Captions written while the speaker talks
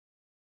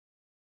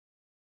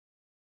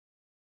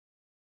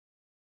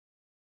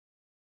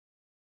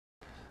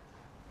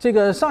这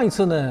个上一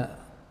次呢，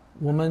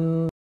我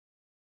们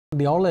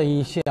聊了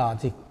一下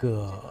这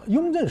个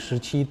雍正时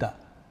期的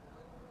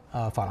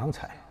珐琅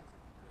彩。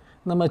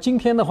那么今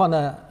天的话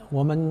呢，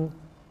我们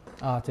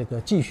这个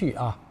继续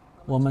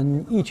我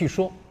们一起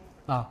说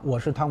我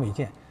是汤伟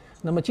建。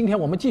那么今天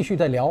我们继续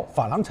在聊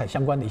珐琅彩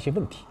相关的一些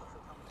问题。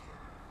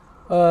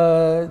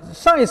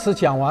上一次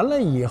讲完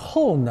了以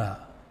后呢，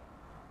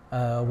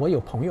我有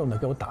朋友呢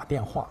给我打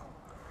电话，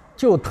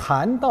就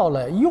谈到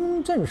了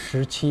雍正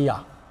时期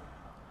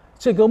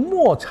这个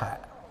墨彩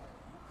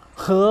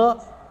和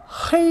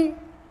黑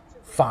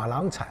珐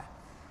琅彩，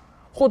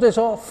或者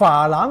说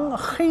珐琅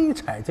黑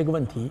彩这个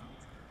问题，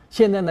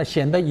现在呢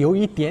显得有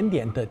一点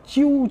点的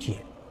纠结。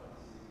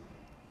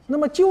那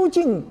么究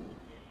竟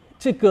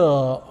这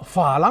个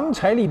珐琅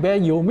彩里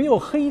边有没有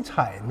黑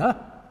彩呢？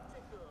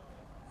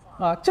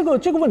这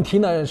个问题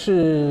呢，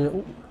是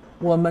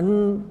我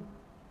们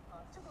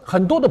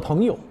很多的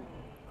朋友，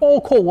包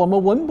括我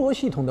们文博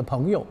系统的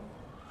朋友，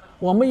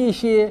我们一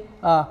些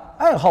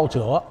爱好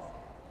者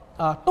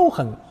都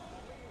很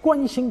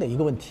关心的一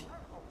个问题。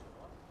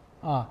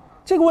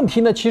这个问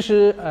题呢，其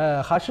实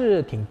还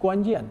是挺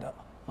关键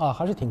的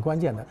还是挺关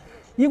键的，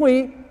因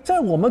为在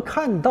我们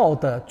看到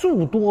的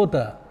诸多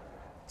的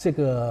这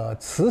个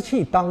瓷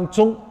器当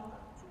中，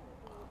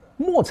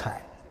墨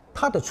彩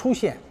它的出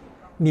现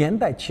年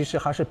代其实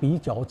还是比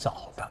较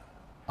早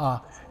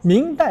的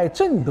明代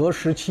正德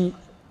时期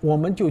我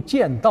们就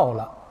见到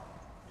了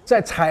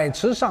在彩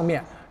瓷上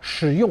面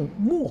使用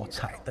墨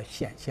彩的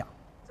现象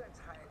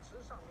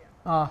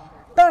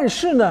但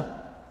是呢，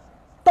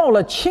到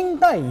了清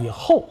代以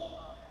后，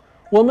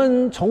我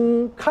们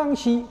从康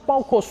熙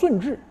包括顺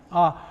治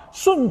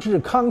顺治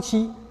康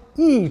熙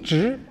一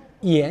直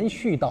延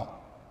续到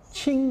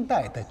清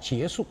代的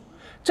结束，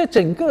这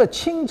整个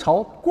清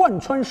朝贯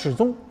穿始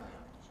终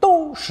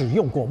都使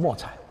用过墨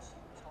彩。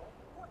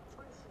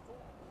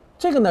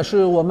这个呢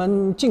是我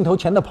们镜头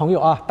前的朋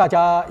友大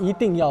家一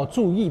定要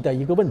注意的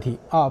一个问题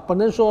不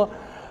能说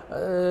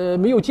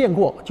没有见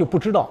过就不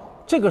知道，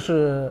这个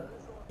是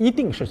一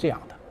定是这样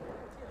的。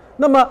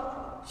那么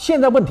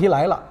现在问题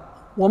来了，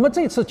我们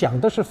这次讲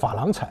的是珐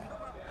琅彩，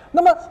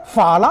那么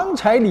珐琅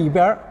彩里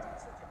边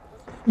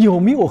有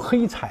没有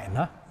黑彩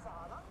呢？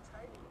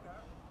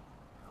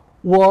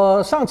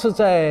我上次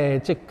在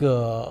这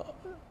个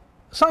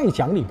上一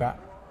讲里边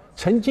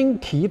曾经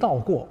提到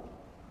过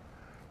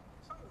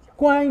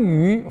关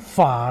于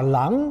珐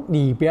琅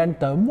里边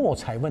的墨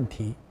彩问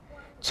题，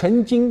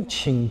曾经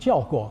请教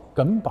过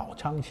耿宝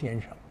昌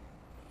先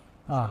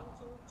生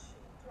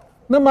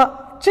那么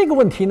这个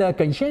问题呢，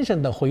耿先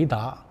生的回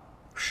答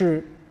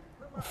是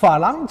珐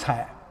琅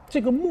彩这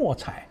个墨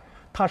彩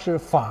它是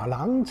珐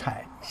琅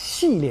彩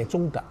系列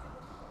中的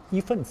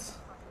一份子，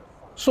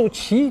属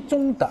其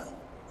中的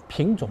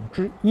品种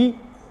之一。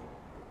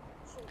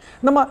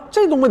那么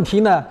这种问题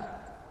呢，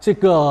这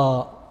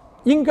个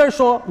应该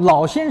说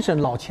老先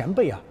生老前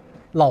辈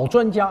老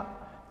专家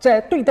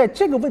在对待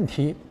这个问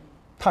题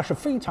他是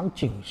非常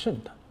谨慎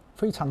的，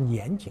非常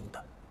严谨的，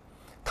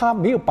他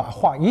没有把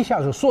话一下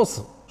子说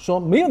死，说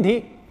没问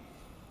题，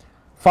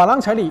珐琅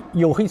彩里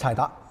有黑彩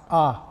的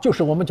就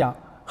是我们讲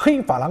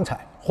黑珐琅彩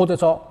或者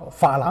说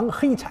珐琅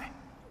黑彩。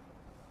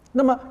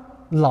那么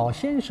老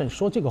先生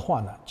说这个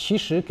话呢，其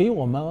实给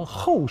我们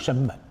后生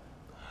们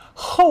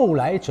后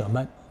来者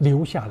们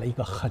留下了一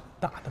个很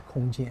大的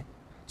空间，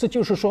这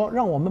就是说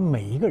让我们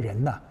每一个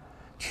人呢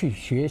去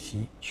学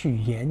习去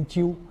研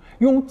究，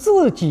用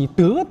自己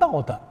得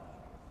到的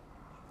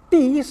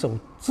第一手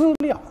资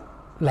料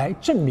来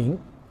证明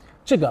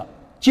这个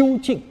究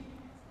竟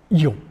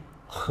有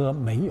和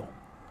没有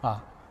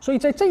所以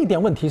在这一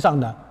点问题上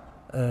呢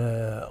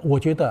我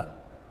觉得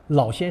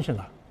老先生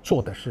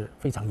做的是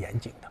非常严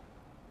谨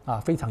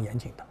的非常严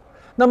谨的。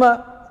那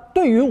么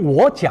对于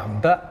我讲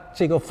的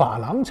这个珐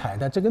琅彩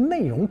的这个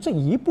内容这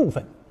一部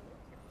分，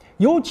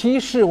尤其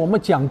是我们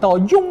讲到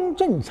雍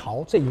正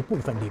朝这一部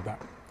分里边，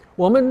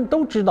我们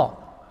都知道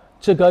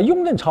这个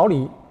雍正朝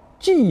里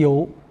既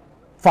有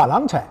珐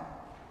琅彩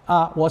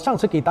我上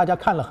次给大家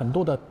看了很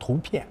多的图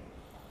片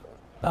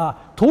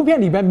图片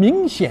里边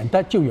明显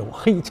的就有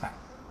黑彩，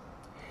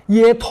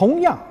也同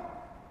样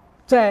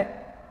在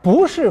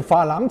不是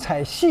珐琅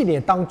彩系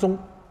列当中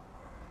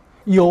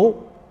有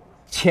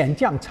浅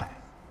绛彩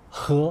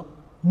和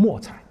墨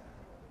彩。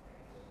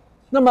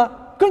那么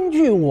根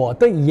据我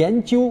的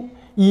研究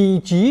以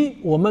及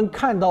我们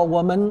看到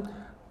我们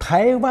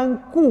台湾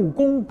故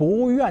宫博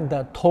物院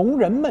的同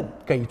仁们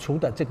给出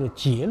的这个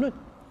结论，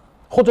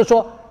或者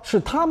说是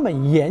他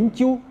们研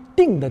究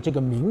定的这个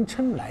名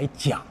称来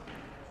讲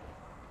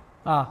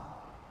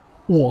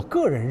我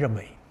个人认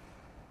为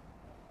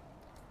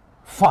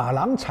珐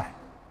琅彩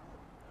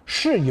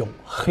是有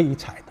黑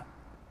彩的，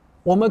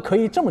我们可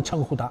以这么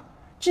称呼它，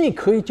既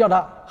可以叫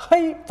它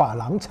黑珐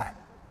琅彩，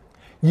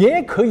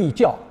也可以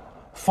叫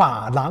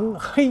珐琅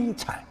黑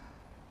彩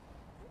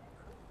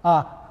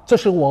这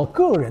是我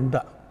个人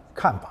的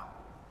看法。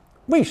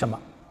为什么？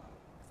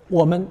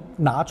我们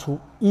拿出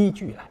依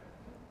据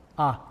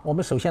来我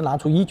们首先拿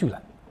出依据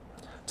来，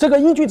这个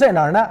依据在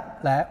哪儿呢？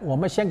来，我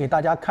们先给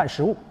大家看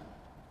实物。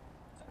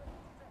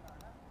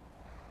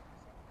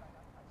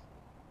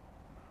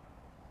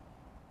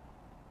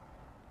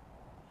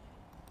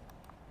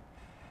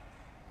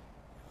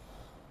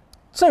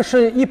这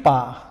是一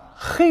把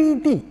黑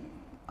地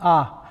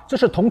啊，这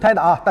是铜胎的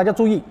啊，大家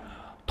注意，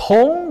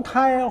铜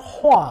胎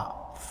画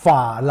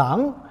珐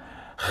琅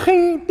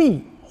黑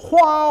地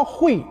花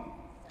卉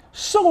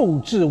寿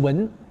字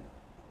纹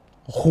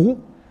壶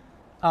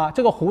啊，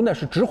这个壶呢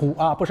是直壶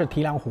啊，不是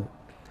提梁壶。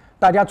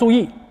大家注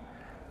意，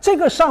这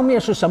个上面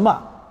是什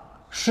么？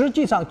实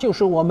际上就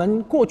是我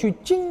们过去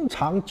经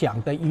常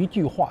讲的一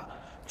句话，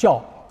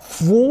叫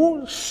福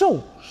寿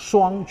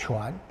双全。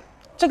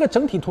这个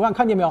整体图案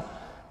看见没有？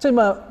这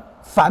么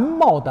繁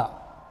茂的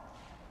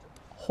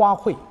花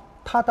卉，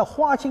它的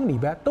花茎里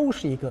边都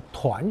是一个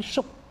团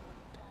寿，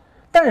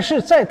但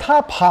是在它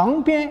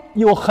旁边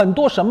有很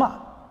多什么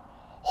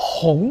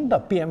红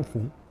的蝙蝠，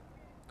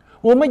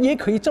我们也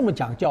可以这么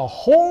讲，叫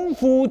鸿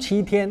福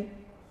齐天，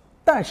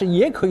但是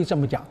也可以这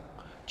么讲，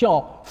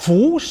叫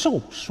福寿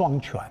双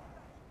全。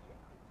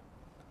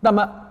那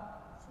么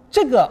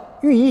这个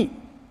寓意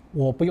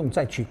我不用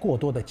再去过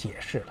多的解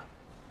释了，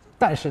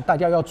但是大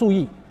家要注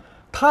意，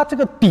它这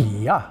个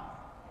底啊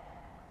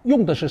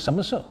用的是什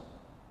么色？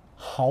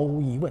毫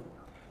无疑问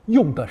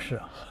用的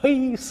是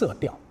黑色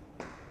调。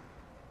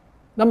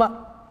那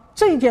么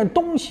这件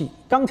东西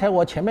刚才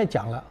我前面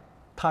讲了，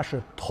它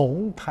是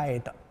铜胎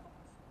的，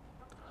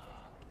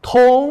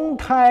铜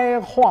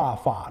胎画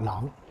珐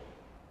琅。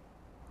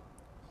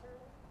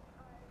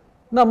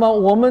那么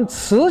我们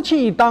瓷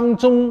器当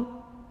中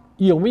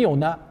有没有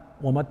呢？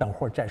我们等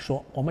会儿再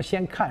说，我们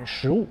先看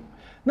实物。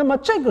那么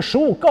这个实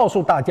物告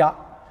诉大家，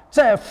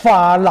在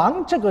珐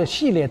琅这个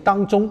系列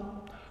当中，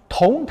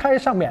铜胎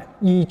上面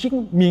已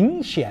经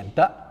明显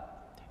的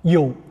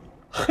有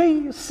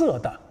黑色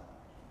的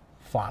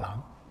珐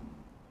琅，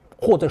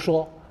或者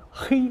说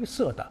黑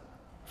色的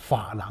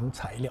珐琅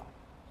材料。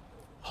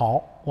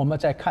好，我们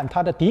再看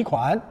它的底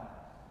款。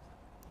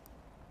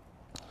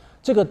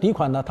这个底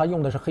款呢，它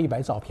用的是黑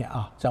白照片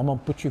啊，咱们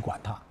不去管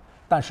它，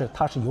但是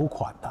它是有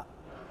款的，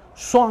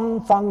双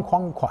方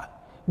框款，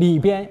里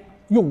边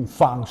用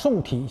仿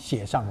宋体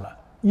写上了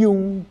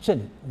雍正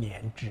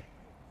年制，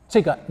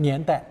这个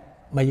年代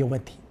没有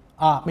问题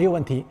啊，没有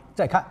问题。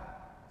再看，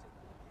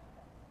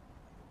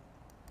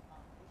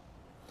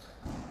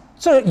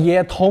这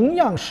也同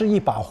样是一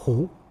把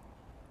壶，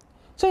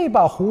这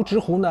把壶直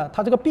壶呢，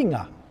它这个柄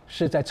啊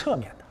是在侧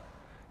面的。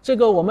这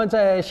个我们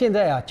在现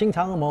在啊，经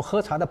常我们喝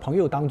茶的朋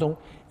友当中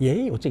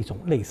也有这种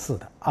类似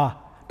的啊，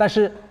但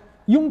是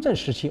雍正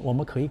时期我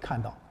们可以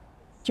看到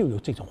就有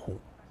这种壶。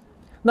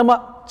那么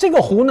这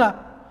个壶呢，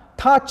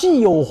它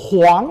既有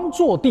黄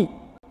坐地，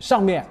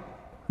上面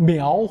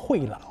描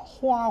绘了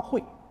花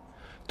卉，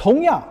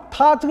同样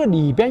它这个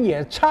里边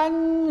也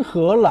掺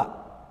和了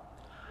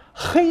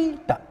黑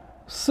的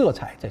色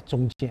彩在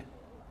中间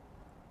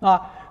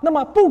啊。那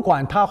么不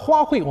管它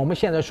花卉，我们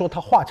现在说它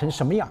画成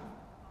什么样，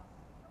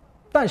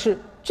但是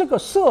这个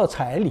色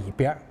彩里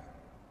边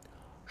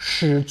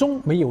始终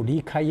没有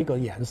离开一个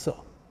颜色，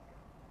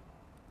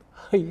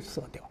黑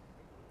色调。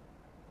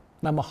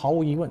那么毫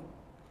无疑问，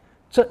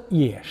这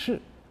也是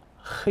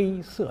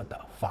黑色的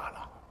珐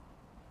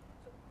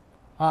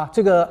琅啊。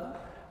这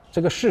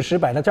个事实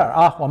摆在这儿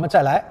啊，我们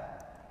再来。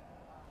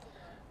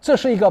这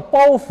是一个包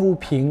袱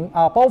瓶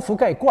啊，包袱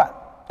盖罐。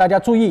大家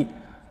注意，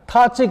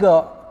它这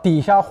个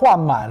底下画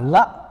满了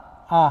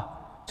啊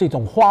这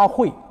种花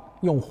卉。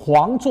用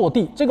黄坐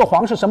地，这个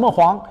黄是什么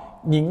黄？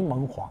柠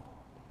檬黄。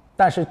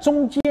但是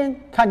中间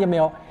看见没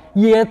有，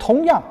也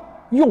同样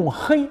用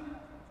黑，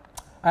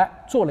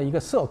做了一个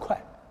色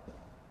块，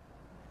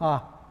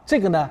啊，这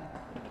个呢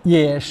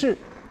也是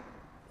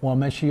我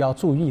们需要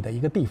注意的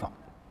一个地方。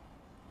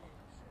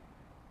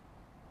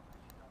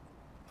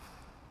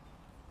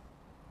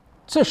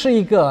这是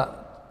一个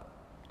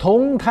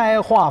铜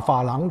胎画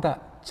珐琅的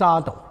扎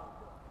斗，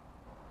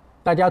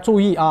大家注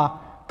意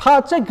啊，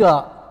它这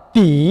个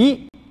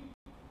底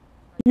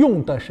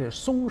用的是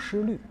松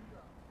狮绿，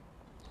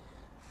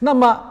那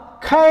么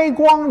开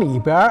光里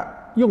边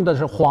用的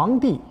是黄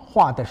地，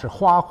画的是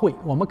花卉，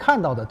我们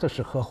看到的这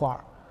是荷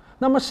花，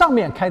那么上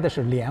面开的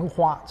是莲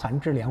花，缠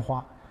枝莲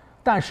花，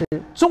但是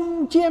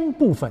中间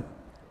部分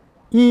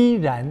依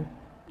然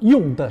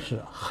用的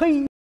是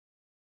黑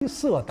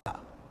色的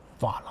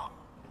珐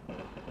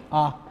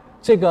琅啊，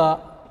这个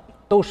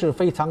都是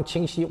非常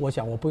清晰，我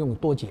想我不用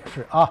多解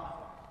释啊。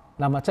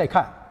那么再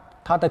看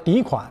它的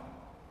底款，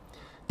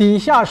底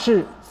下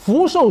是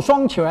福寿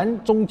双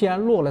全，中间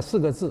落了4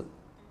个字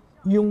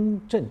雍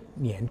正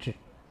年制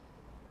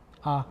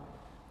啊。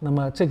那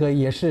么这个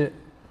也是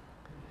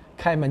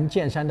开门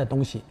见山的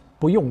东西，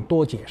不用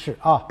多解释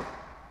啊。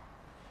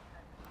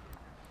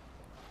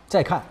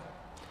再看，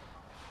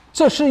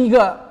这是一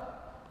个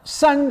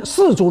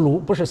4足炉，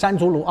不是3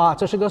足炉啊，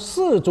这是个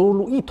4足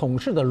炉1桶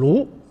式的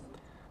炉。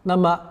那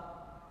么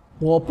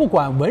我不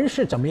管纹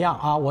饰怎么样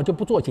啊，我就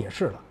不做解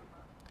释了。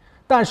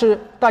但是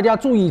大家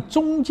注意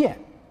中间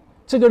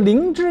这个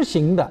灵芝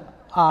形的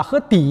啊和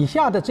底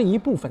下的这一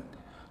部分，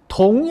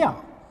同样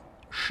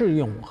是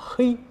用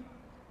黑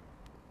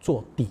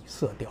做底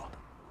色调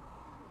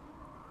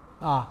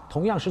的啊，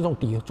同样是用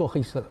底做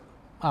黑色的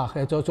啊，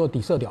还做底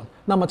色调的。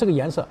那么这个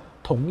颜色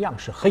同样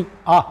是黑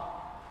啊。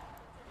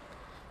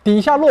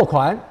底下落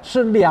款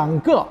是2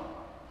个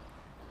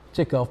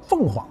这个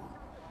凤凰，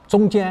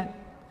中间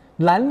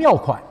蓝料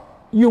款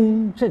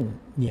雍正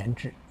年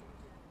制，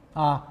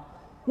啊，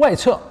外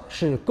侧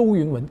是勾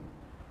云纹，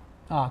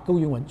啊，勾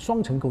云纹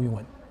双层勾云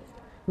纹。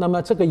那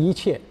么这个一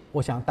切，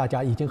我想大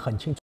家已经很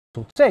清楚。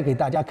再给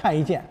大家看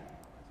一件，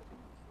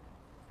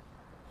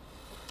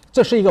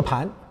这是一个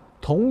盘，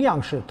同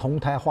样是铜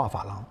胎画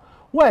珐琅，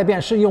外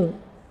边是用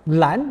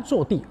蓝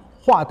做地，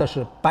画的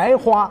是白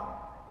花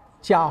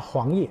加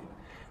黄叶，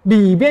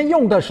里边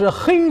用的是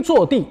黑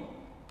做地，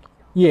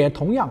也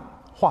同样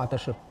画的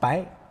是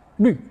白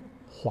绿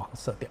黄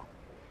色调。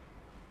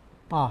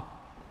啊，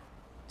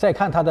再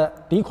看它的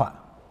底款，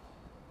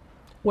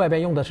外边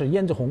用的是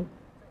胭脂红，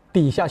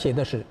底下写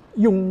的是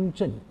雍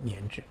正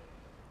年制。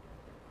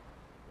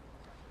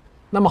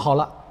那么好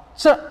了，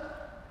这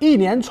一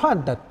连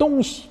串的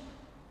东西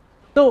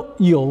都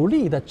有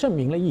力地证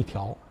明了一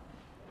条：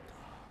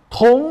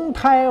铜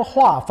胎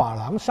画珐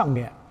琅上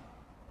面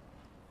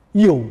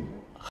有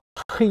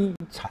黑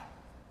彩，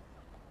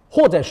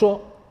或者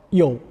说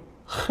有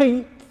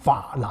黑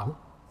珐琅，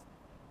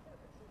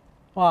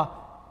啊，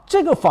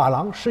这个珐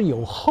琅是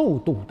有厚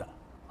度的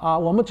啊。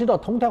我们知道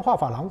铜胎画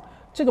珐琅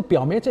这个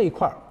表面这一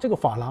块，这个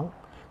珐琅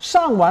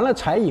上完了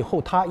彩以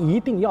后，它一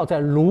定要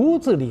在炉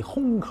子里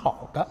烘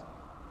烤的。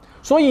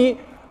所以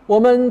我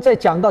们在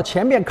讲到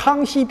前面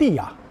康熙帝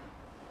啊，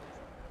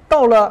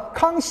到了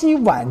康熙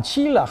晚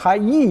期了，还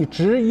一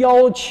直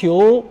要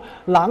求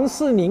郎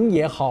世宁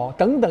也好，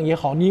等等也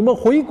好，你们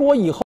回国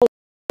以后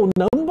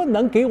能不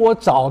能给我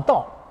找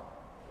到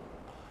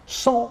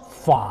烧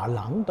珐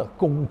琅的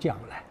工匠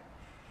来？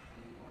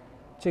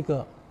这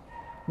个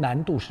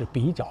难度是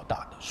比较大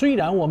的。虽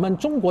然我们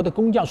中国的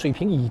工匠水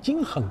平已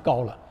经很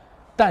高了，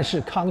但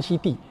是康熙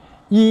帝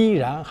依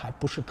然还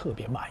不是特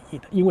别满意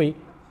的，因为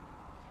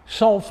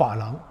烧珐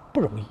琅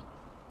不容易，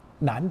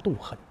难度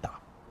很大。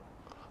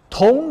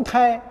铜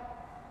胎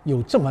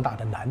有这么大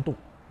的难度，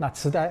那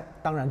瓷胎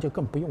当然就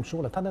更不用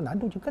说了，它的难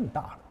度就更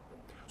大了。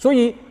所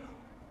以，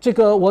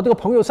我这个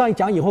朋友上一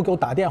讲以后给我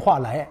打电话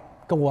来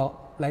跟我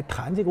来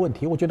谈这个问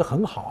题，我觉得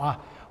很好啊。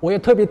我也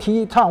特别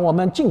提倡我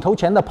们镜头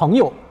前的朋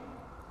友，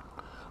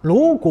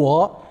如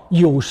果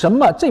有什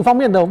么这方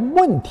面的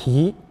问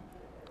题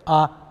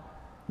啊，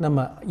那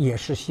么也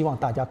是希望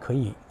大家可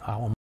以啊，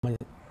我们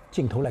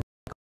镜头来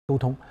沟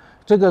通。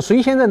这个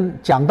隋先生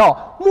讲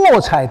到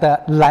墨彩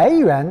的来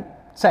源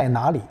在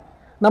哪里？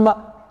那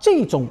么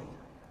这种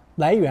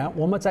来源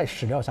我们在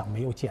史料上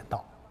没有见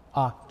到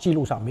啊，记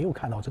录上没有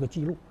看到这个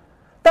记录，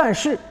但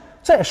是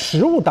在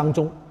实物当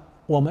中，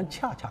我们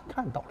恰恰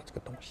看到了这个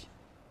东西。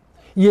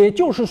也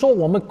就是说，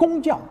我们工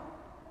匠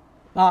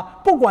啊，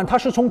不管他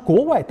是从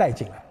国外带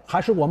进来，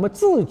还是我们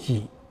自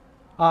己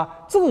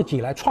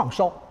来创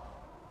烧，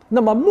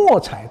那么墨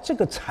彩这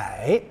个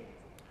彩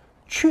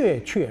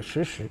确确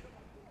实实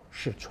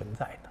是存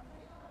在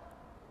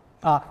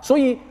的啊。所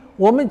以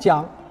我们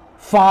讲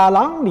珐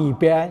琅里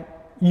边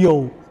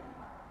有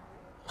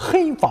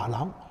黑珐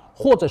琅，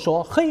或者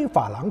说黑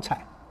珐琅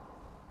彩，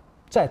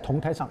在铜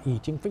胎上已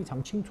经非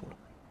常清楚了，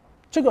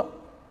这个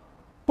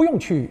不用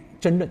去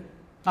争论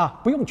啊，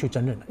不用去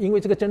争论了，因为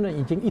这个争论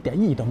已经一点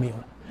意义都没有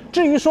了。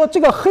至于说这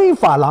个黑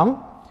珐琅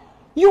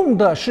用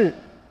的是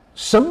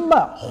什么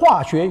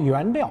化学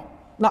原料，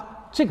那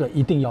这个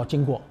一定要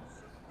经过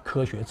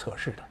科学测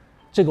试的。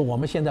这个我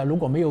们现在如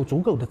果没有足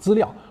够的资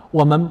料，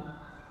我们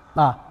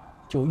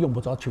就用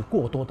不着去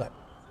过多的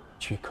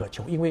去渴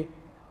求，因为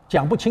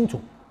讲不清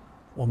楚，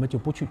我们就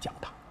不去讲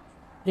它。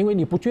因为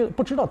你不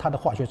知道它的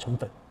化学成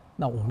分，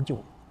那我们就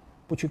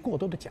不去过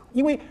多的讲，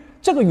因为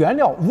这个原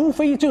料无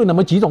非就那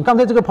么几种。刚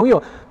才这个朋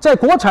友在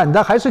国产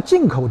的还是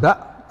进口的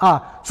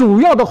啊，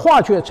主要的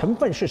化学成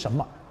分是什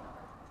么？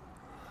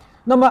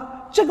那么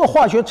这个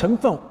化学成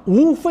分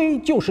无非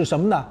就是什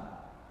么呢？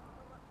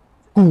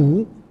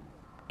钴、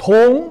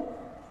铜、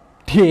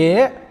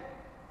铁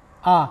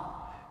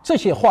这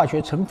些化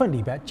学成分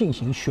里边进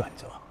行选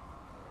择。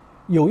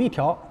有一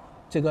条，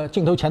这个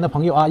镜头前的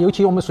朋友尤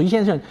其我们隋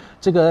先生，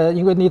这个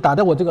因为你打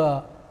在我这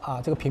个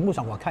屏幕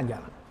上，我看见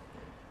了。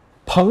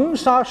硼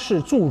砂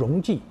是助溶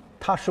剂，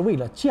它是为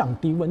了降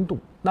低温度，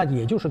那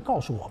也就是告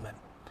诉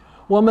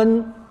我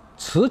们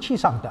瓷器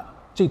上的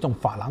这种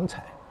珐琅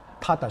彩，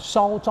它的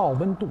烧造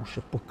温度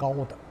是不高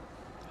的，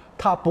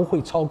它不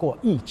会超过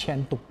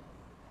1000度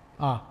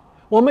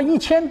我们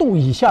1000度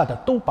以下的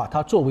都把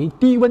它作为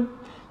低温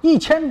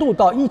，1000度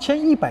到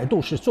1100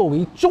度是作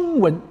为中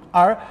温，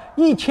而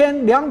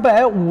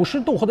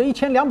1250度或者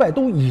1200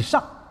度以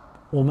上，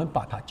我们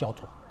把它叫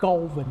做高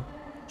温。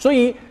所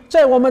以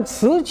在我们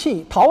瓷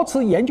器陶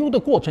瓷研究的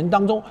过程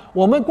当中，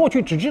我们过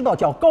去只知道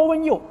叫高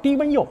温釉、低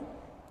温釉，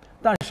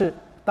但是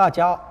大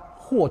家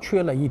或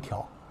缺了一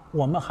条，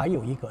我们还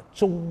有一个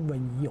中温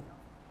釉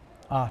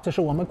这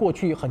是我们过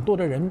去很多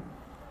的人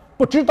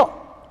不知道，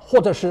或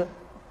者是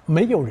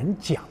没有人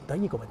讲的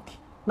一个问题。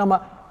那么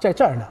在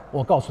这儿呢，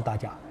我告诉大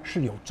家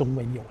是有中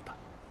温釉的，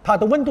它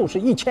的温度是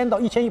1000到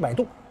1100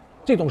度，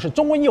这种是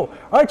中温釉，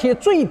而且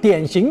最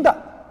典型的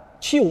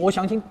器物，我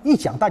相信一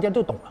讲大家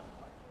都懂了。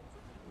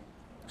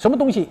什么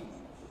东西？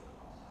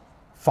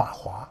法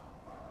华，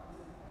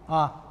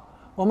啊，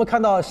我们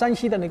看到山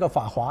西的那个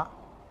法华，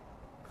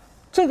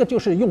这个就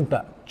是用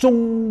的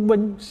中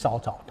温烧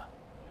造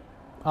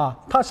的，啊，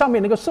它上面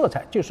那个色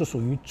彩就是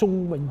属于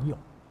中温釉，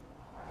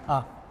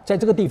啊，在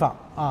这个地方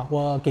啊，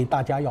我给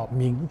大家要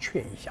明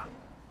确一下，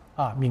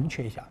啊，明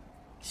确一下，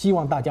希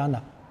望大家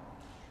呢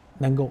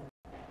能够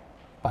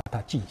把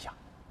它记一下，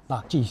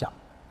啊，记一下。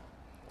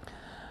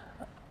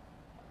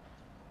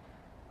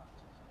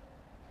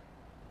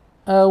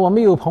我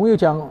们有朋友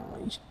讲，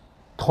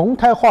铜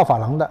胎画珐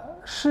琅的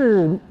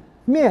市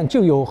面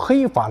就有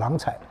黑珐琅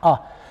彩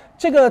啊，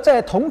这个在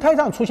铜胎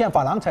上出现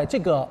珐琅彩，这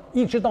个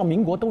一直到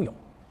民国都有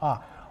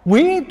啊，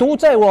唯独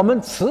在我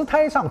们瓷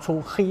胎上出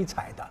黑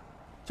彩的，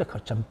这可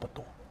真不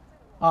多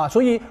啊。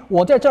所以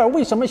我在这儿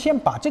为什么先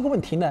把这个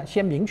问题呢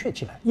先明确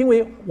起来？因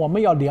为我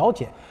们要了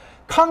解，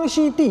康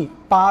熙帝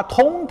把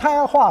铜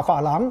胎画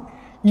珐琅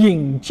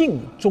引进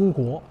中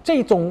国，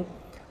这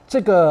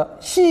个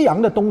西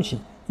洋的东西。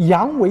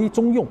洋为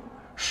中用，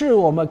是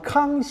我们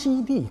康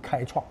熙帝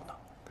开创的，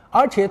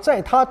而且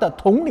在他的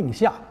统领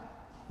下，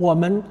我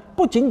们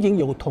不仅仅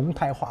有铜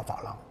胎画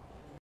珐琅，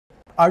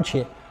而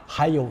且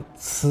还有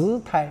瓷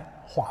胎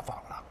画珐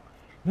琅、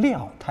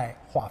料胎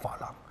画珐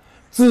琅、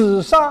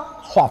紫砂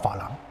画珐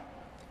琅，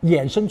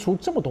衍生出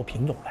这么多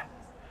品种来。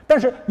但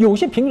是有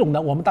些品种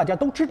呢，我们大家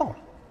都知道了，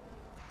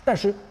但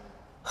是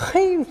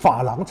黑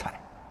珐琅彩，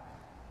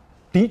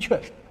的确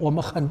我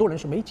们很多人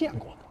是没见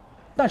过的，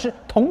但是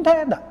铜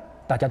胎的。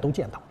大家都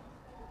见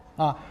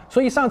到，啊，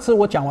所以上次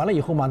我讲完了以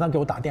后，马上给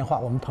我打电话，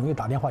我们朋友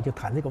打电话就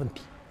谈这个问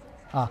题，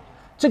啊，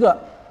这个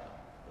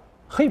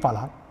黑珐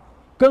琅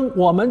跟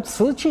我们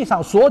瓷器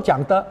上所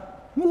讲的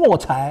墨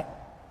彩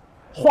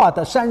画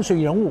的山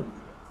水人物，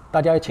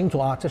大家要清楚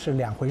啊，这是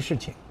两回事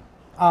情，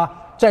啊，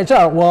在这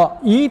儿我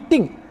一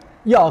定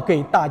要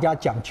给大家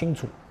讲清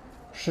楚，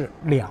是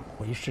两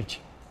回事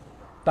情，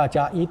大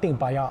家一定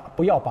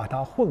不要把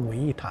它混为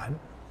一谈。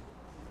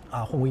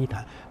啊，混为一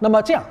谈。那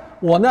么这样，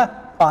我呢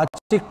把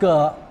这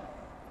个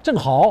正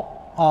好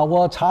啊，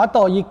我查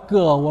到一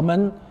个我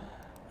们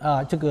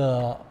这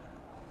个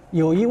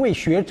有一位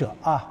学者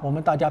啊，我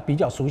们大家比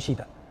较熟悉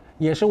的，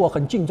也是我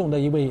很敬重的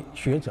一位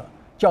学者，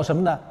叫什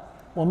么呢？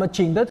我们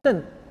景德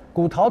镇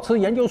古陶瓷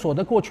研究所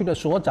的过去的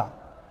所长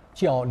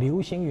叫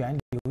刘兴元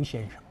刘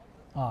先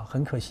生啊，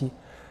很可惜，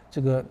这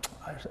个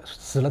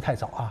死了太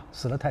早啊，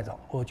死了太早，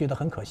我觉得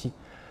很可惜。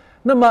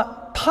那么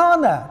他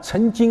呢，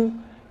曾经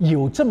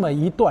有这么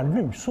一段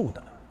论述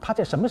的，他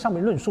在什么上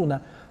面论述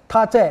呢？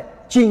他在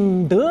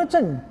景德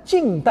镇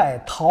近代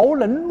陶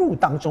人录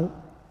当中，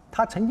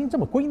他曾经这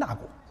么归纳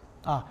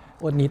过啊，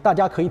大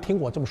家可以听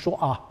我这么说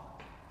啊。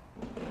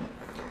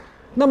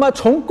那么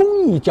从工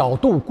艺角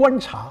度观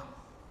察，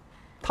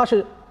他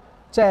是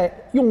在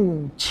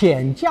用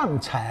浅降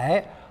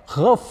彩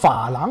和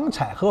珐琅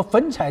彩和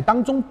粉彩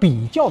当中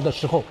比较的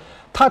时候，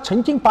他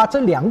曾经把这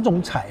两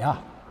种彩啊，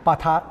把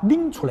它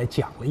拎出来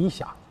讲了一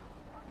下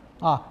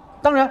啊。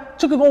当然，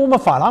这个跟我们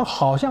珐琅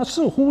好像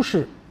似乎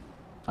是，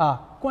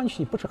关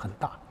系不是很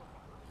大，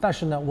但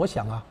是呢，我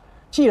想啊，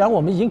既然我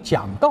们已经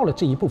讲到了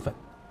这一部分，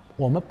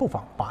我们不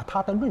妨把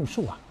他的论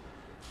述啊，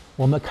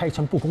我们开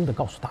诚布公地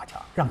告诉大家，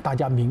让大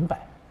家明白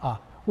啊，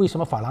为什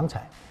么珐琅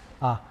彩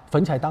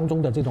粉彩当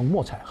中的这种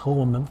墨彩和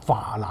我们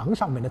珐琅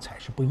上面的彩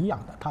是不一样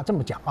的。他这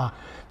么讲啊，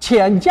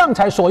浅降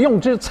彩所用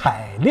之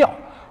材料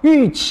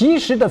与其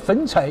实的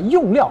粉彩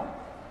用料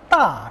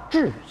大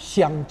致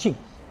相近。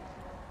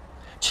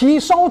其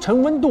烧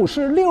成温度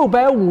是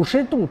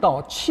650度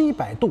到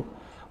700度，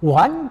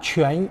完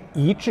全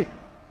一致。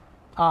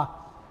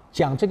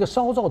讲这个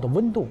烧造的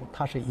温度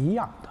它是一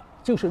样的，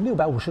就是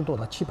650度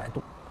到700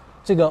度。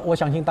这个我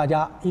相信大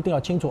家一定要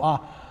清楚啊。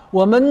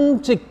我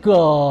们这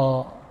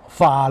个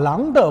珐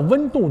琅的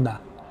温度呢，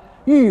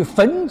与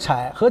粉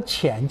彩和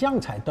浅降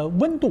彩的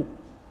温度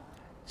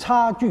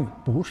差距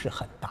不是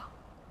很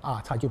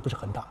大差距不是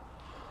很大。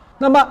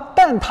那么，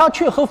但它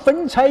却和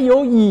粉彩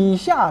有以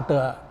下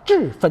的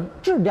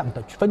质量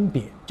的分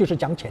别，就是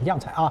讲浅降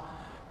彩啊。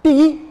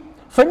第一，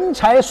粉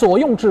彩所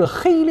用之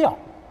黑料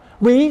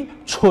为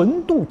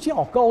纯度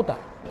较高的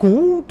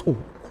古土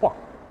矿，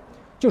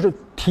就是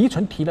提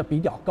纯提的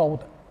比较高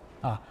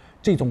的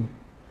这种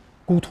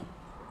古土。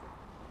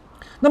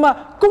那么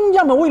工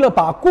匠们为了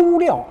把钴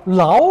料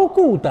牢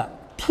固的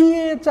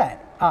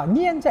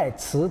粘在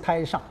瓷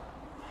胎上，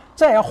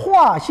在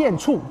画线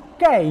处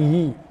盖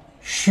以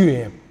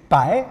雪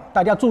白，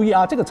大家注意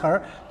啊，这个词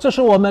儿，这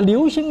是我们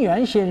刘兴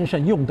元先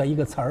生用的一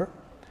个词儿，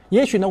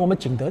也许呢我们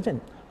景德镇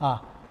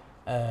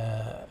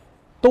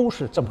都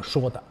是这么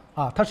说的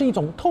它是一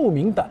种透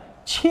明的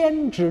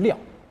铅质料，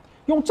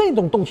用这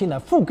种东西呢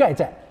覆盖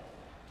在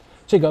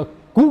这个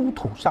钴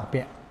土上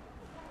边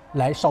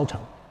来烧成。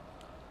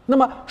那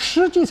么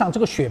实际上这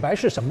个雪白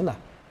是什么呢？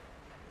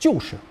就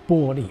是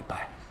玻璃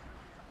白。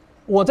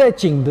我在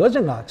景德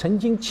镇曾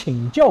经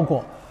请教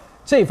过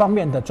这方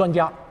面的专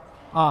家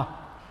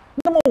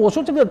那么我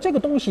说这个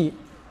东西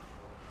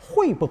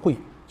会不会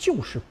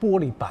就是玻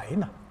璃白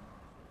呢？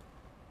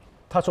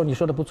他说你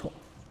说的不错，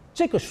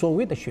这个所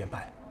谓的雪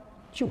白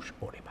就是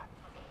玻璃白。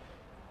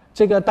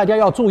这个大家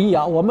要注意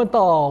啊，我们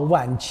到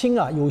晚清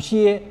啊，有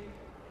些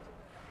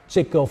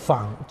这个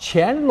仿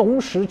乾隆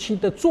时期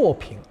的作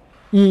品，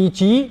以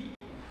及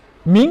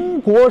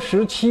民国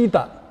时期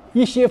的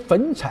一些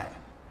粉彩，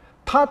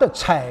它的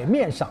彩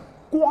面上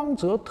光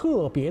泽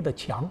特别的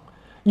强，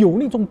有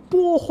那种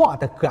波化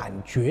的感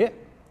觉。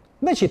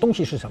那些东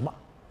西是什么？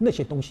那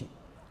些东西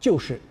就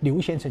是刘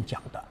先生讲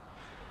的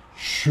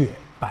雪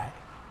白。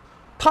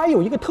它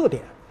有一个特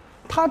点，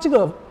它这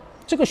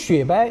个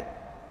雪白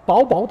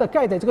薄薄的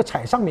盖在这个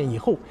彩上面以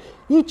后，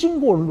一经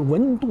过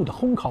温度的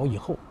烘烤以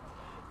后，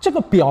这个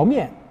表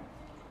面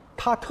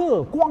它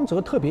光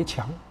泽特别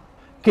强，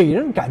给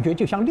人感觉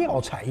就像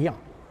料彩一样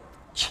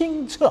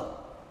清澈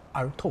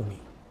而透明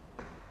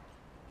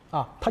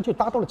啊，它就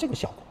达到了这个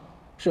效果，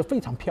是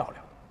非常漂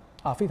亮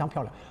啊，非常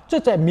漂亮。这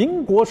在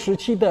民国时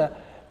期的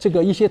这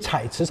个一些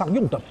彩瓷上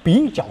用的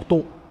比较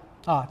多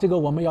啊，这个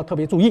我们要特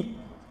别注意。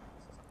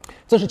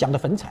这是讲的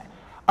粉彩，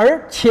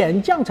而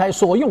浅酱彩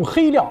所用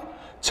黑料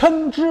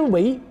称之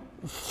为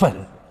粉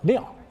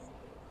料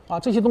啊。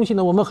这些东西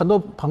呢，我们很多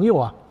朋友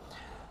啊，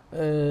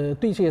对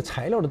这些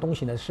材料的东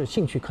西呢是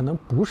兴趣可能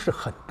不是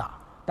很大，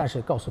但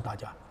是告诉大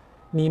家，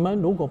你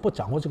们如果不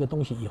掌握这个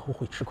东西，以后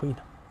会吃亏的，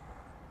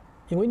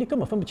因为你根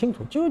本分不清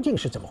楚究竟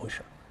是怎么回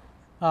事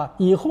啊。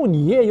以后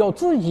你也要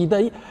自己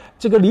的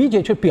这个理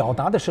解去表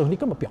达的时候，你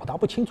根本表达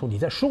不清楚你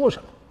在说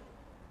什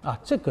么啊，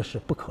这个是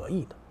不可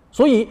以的。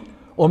所以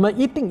我们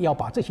一定要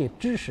把这些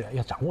知识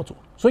要掌握住。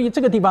所以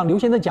这个地方刘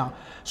先生讲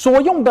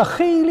所用的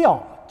黑料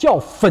叫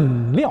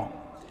粉料，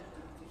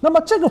那么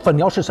这个粉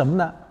料是什么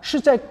呢？是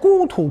在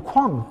钴土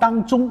矿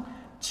当中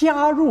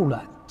加入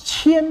了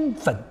铅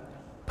粉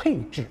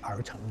配制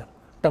而成的。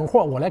等会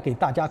儿我来给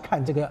大家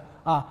看这个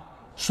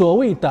所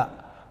谓的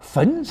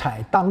粉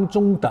彩当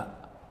中的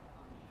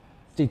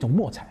这种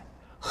墨彩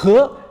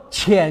和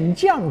浅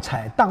酱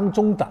彩当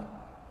中的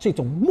这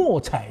种墨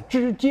彩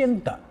之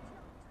间的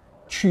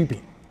区别，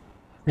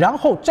然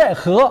后再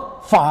和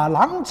珐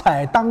琅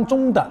彩当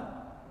中的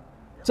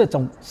这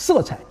种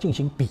色彩进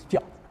行比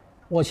较。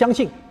我相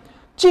信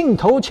镜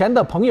头前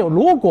的朋友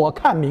如果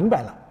看明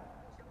白了，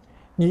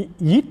你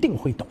一定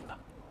会懂的，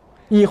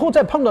以后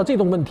再碰到这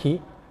种问题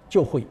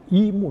就会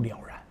一目了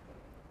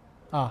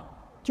然啊，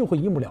就会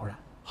一目了然。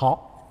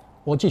好，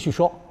我继续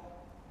说，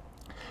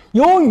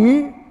由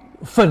于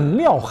粉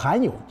料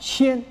含有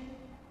铅，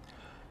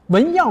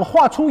纹样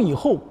画出以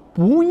后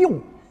不用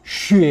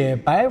雪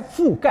白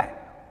覆盖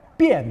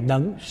便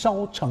能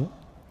烧成。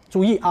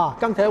注意啊，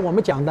刚才我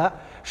们讲的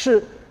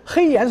是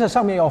黑颜色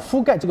上面要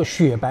覆盖这个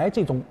雪白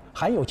这种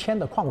含有铅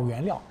的矿物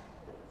原料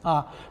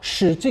啊，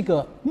使这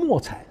个墨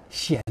彩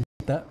显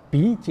得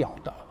比较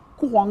的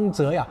光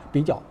泽呀，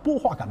比较波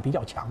化感比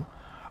较强。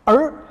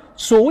而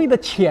所谓的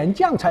浅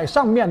酱彩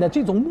上面的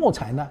这种墨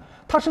彩呢，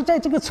它是在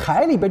这个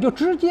彩里边就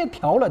直接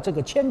调了这个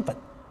铅粉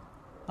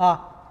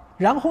啊，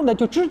然后呢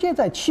就直接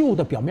在器物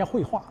的表面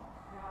绘画，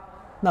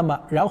那么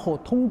然后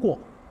通过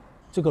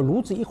这个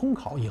炉子一烘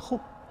烤以后，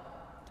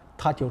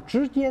它就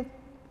直接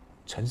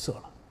成色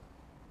了。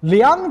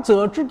两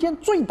者之间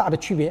最大的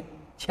区别，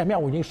前面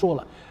我已经说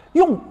了，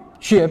用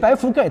雪白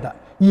覆盖的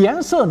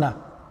颜色呢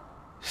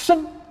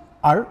深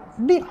而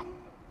亮，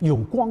有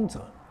光泽，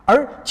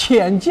而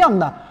浅酱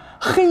呢，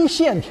黑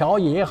线条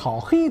也好，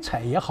黑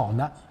彩也好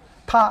呢，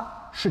它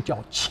是叫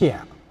浅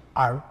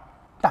而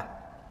淡。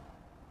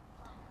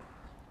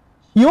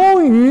由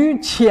于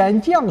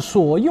浅酱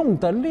所用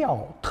的料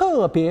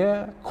特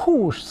别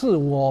酷似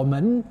我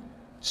们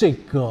这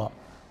个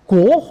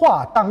国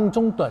画当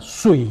中的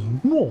水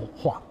墨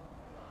画，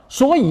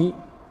所以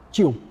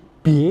就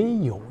别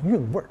有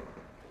韵味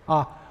儿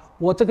啊。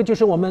我这个就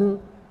是我们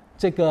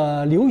这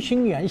个刘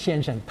心元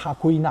先生他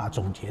归纳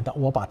总结的，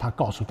我把它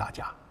告诉大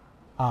家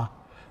啊。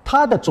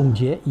他的总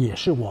结也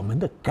是我们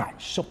的感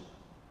受，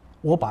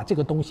我把这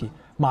个东西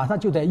马上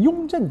就在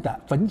雍正的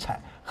粉彩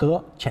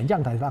和浅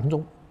酱彩当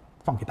中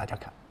放给大家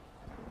看，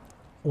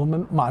我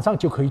们马上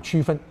就可以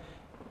区分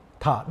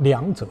它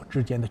两者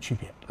之间的区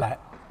别。来，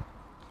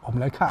我们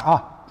来看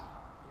啊，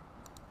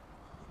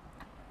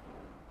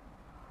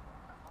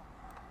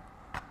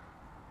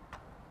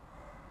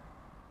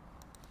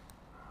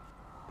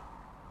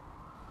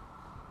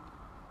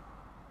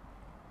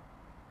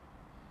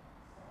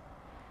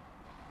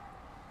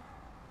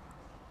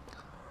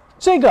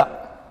这个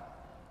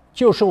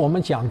就是我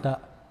们讲的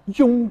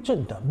雍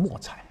正的墨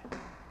彩，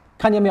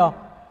看见没有？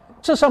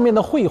这上面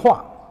的绘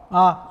画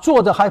啊，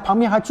旁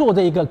边还坐着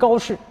一个高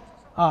士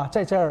啊，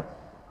在这儿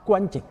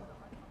观景。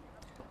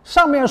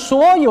上面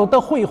所有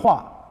的绘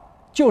画，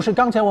就是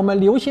刚才我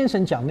们刘先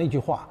生讲那句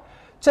话，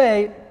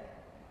在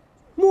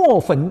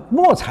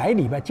墨彩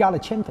里边加了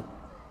铅粉，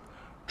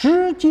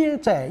直接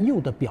在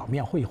釉的表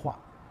面绘画，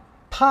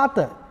它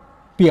的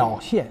表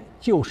现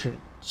就是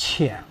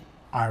浅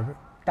而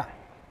淡。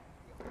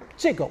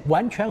这个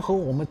完全和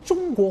我们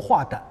中国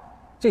画的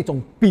这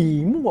种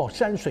笔墨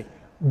山水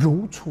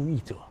如出一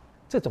辙，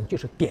这种就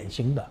是典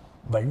型的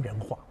文人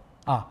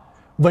画啊，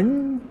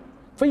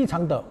非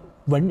常的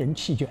文人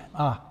气卷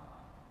啊，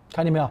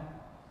看见没有？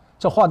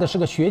这画的是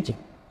个雪景，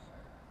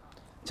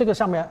这个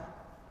上面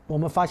我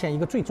们发现一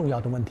个最重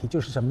要的问题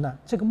就是什么呢？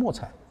这个墨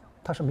彩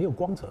它是没有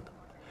光泽的，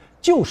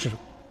就是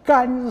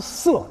干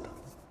涩的。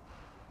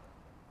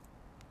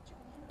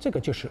这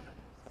个就是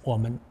我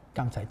们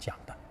刚才讲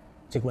的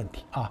这个问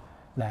题啊。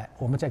来，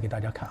我们再给大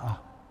家看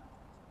啊。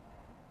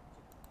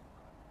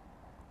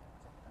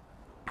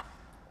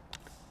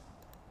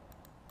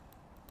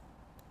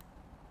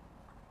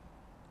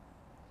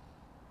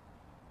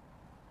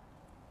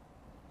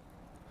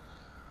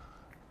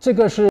这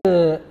个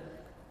是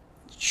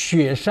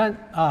雪山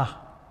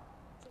啊，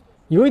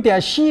有一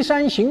点西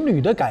山行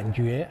旅的感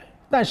觉，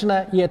但是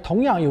呢，也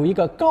同样有一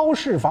个高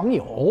氏访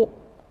友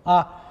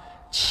啊，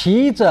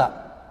骑着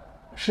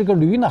是个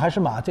驴呢还是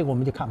马，这个我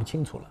们就看不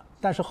清楚了。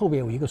但是后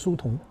边有一个书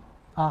童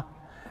啊，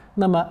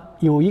那么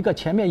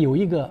前面有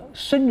一个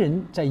僧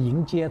人在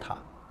迎接他。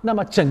那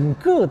么整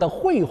个的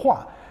绘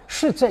画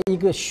是在一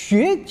个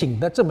雪景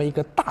的这么一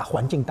个大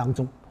环境当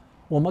中，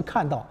我们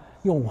看到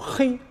用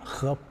黑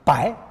和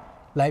白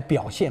来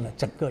表现了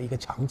整个一个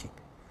场景，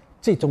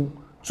这种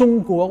中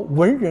国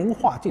文人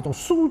画这种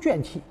书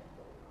卷气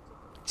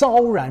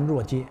昭然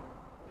若揭，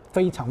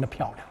非常的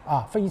漂亮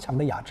啊，非常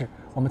的雅致。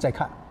我们再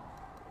看，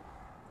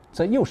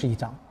这又是一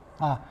张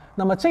啊，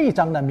那么这一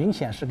张呢，明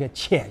显是个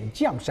浅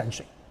绛山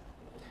水。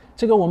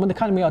这个我们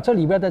看到没有？这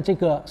里边的这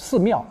个寺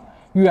庙，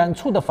远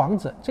处的房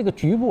子，这个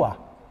局部啊，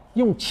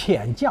用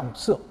浅绛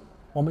色，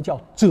我们叫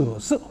赭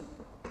色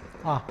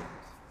啊，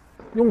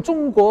用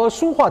中国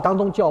书画当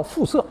中叫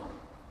复色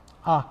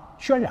啊，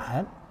渲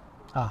染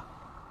啊，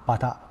把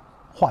它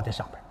画在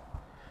上面。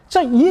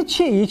这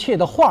一切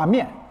的画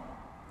面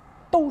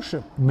都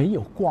是没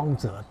有光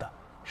泽的，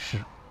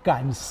是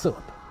干涩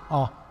的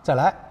啊。再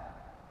来，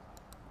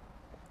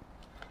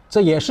这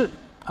也是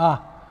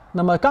啊。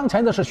那么刚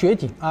才的是雪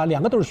景啊，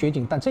两个都是雪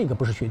景，但这个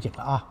不是雪景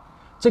了啊。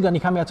这个你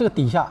看没有？这个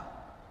底下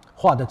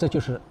画的这就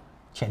是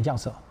浅绛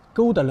色，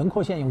勾的轮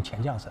廓线用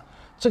浅绛色。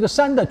这个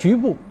山的局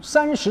部，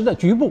山石的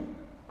局部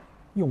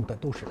用的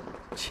都是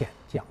浅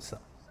绛色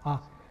啊。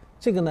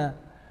这个呢，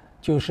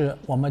就是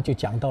我们就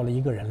讲到了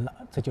一个人了，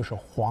这就是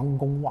黄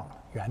公望，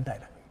元代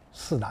的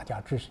4大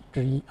家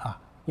之一啊，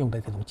用的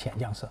这种浅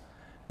绛色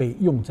被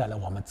用在了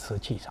我们瓷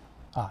器上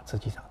啊，瓷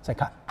器上。再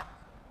看，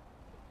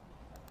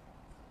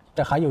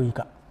这还有一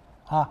个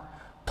啊，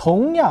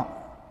同样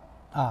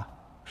啊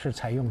是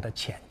采用的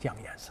浅绛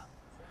颜色。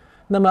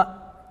那么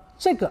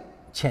这个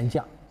浅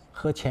绛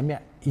和前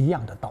面一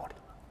样的道理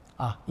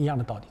啊，一样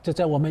的道理。这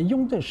在我们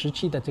雍正时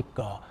期的这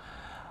个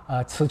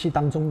瓷器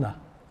当中呢，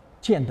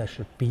见的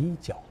是比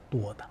较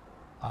多的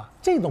啊。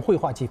这种绘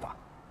画技法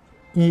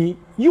以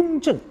雍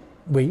正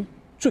为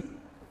最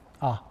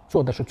啊，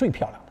做的是最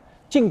漂亮的。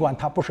尽管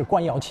它不是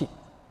官窑器，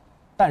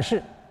但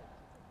是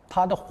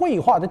它的绘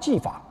画的技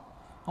法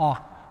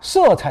啊，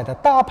色彩的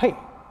搭配，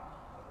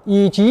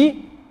以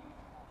及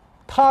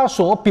它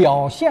所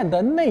表现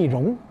的内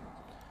容，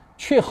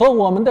却和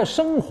我们的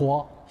生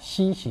活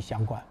息息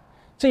相关。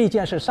这一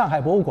件是上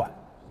海博物馆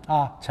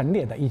啊陈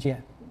列的一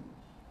件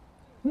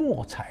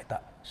墨彩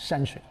的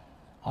山水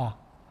啊，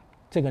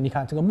这个你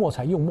看，这个墨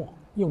彩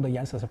用的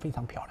颜色是非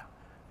常漂亮，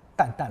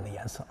淡淡的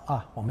颜色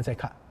啊。我们再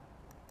看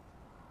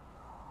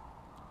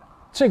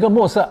这个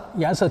墨色，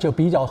颜色就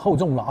比较厚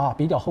重了啊，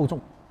比较厚重，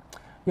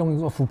用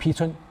一个虎皮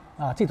春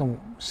啊这种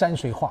山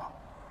水画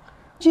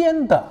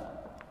间的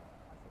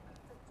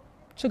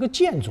这个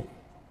建筑，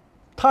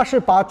它是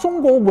把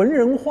中国文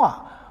人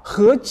画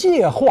和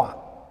界画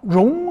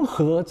融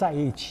合在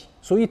一起，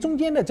所以中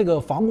间的这个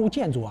房屋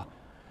建筑啊，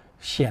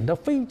显得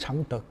非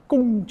常的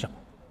工整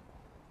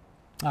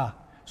啊。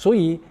所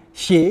以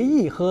写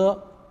意和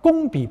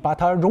工笔把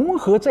它融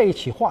合在一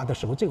起画的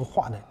时候，这个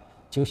画呢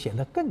就显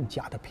得更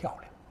加的漂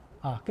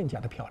亮啊，更加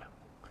的漂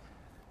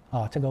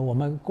亮啊。这个我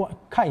们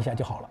看一下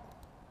就好了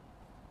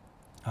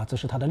啊。这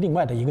是它的另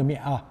外的一个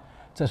面啊，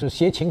这是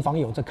携琴访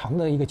友，这扛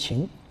着一个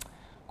琴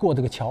过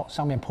这个桥，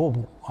上面瀑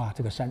布啊，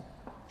这个山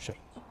水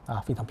啊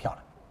非常漂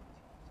亮。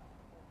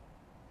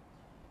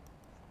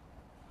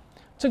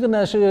这个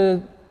呢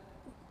是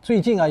最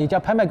近啊一家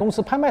拍卖公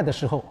司拍卖的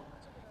时候，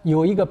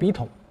有一个笔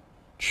筒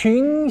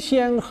群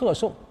仙贺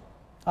寿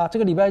啊，这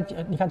个里边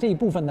你看这一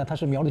部分呢它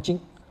是描的金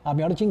啊，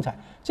描的金彩，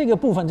这个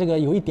部分这个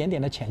有一点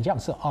点的浅绛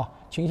色啊，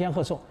群仙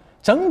贺寿，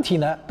整体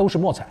呢都是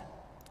墨彩，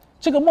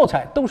这个墨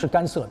彩都是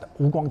干涩的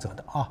无光泽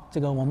的啊，这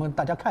个我们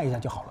大家看一下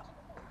就好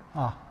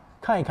了啊，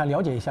看一看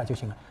了解一下就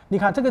行了。你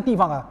看这个地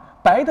方啊，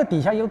白的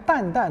底下又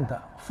淡淡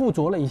的附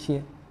着了一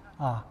些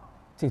啊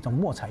这种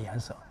墨彩颜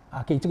色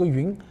啊，给这个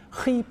云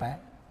黑白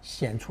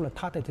显出了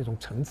它的这种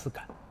层次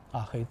感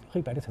啊，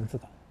黑白的层次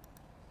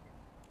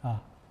感啊。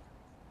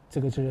这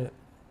个是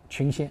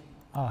群仙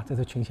啊，这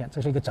是群仙，这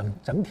是一个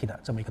整体的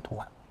这么一个图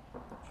案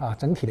啊，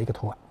整体的一个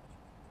图案。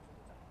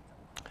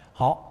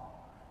好，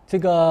这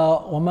个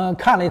我们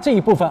看了这一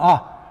部分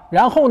啊，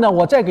然后呢，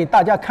我再给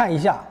大家看一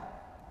下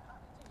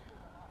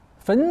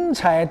粉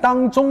彩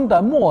当中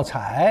的墨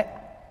彩。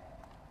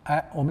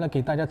哎，我们来给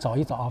大家找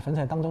一找啊，粉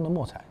彩当中的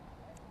墨彩。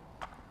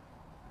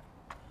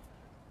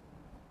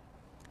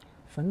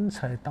粉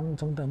彩当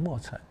中的墨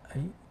彩，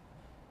哎，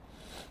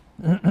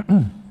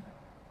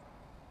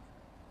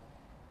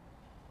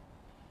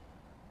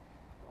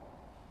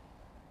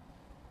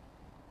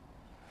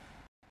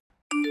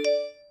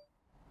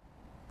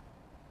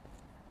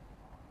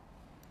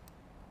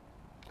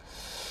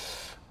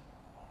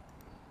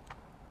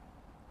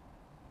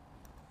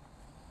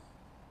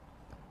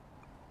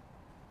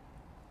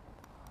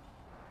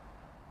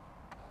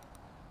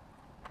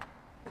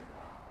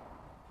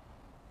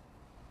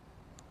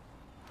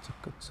这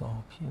个照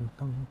片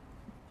当。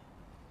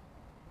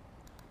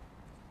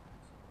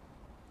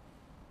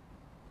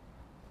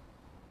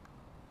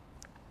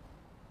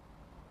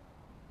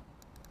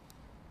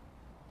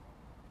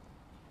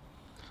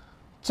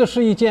这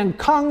是一件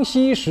康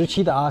熙时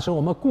期的是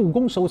我们故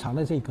宫收藏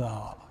的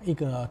一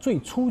个最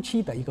初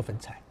期的一个粉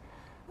彩。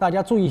大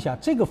家注意一下，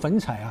这个粉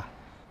彩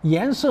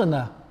颜色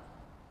呢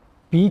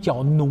比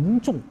较浓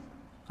重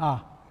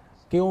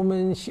给我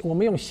们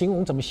用形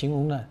容怎么形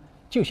容呢？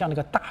就像那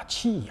个大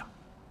漆一样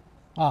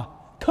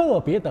特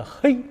别的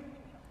黑。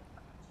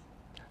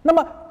那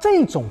么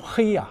这种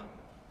黑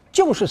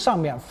就是上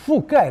面覆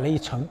盖了一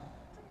层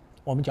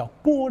我们叫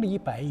玻璃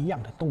白一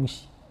样的东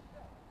西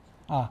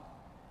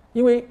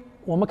因为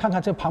我们看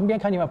看这旁边，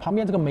看见没有？旁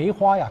边这个梅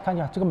花看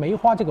见这个梅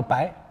花这个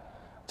白，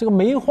这个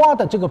梅花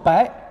的这个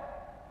白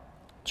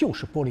就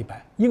是玻璃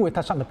白，因为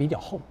它上的比较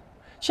厚。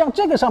像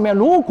这个上面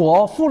如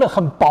果敷了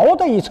很薄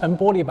的一层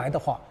玻璃白的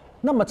话，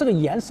那么这个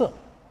颜色，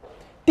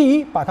第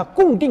一把它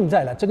固定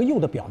在了这个釉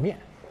的表面，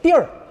第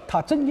二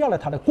它增加了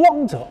它的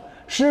光泽，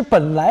使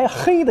本来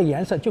黑的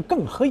颜色就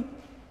更黑，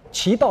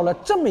起到了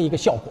这么一个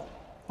效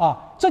果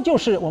这就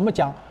是我们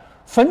讲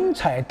粉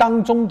彩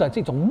当中的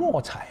这种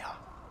墨彩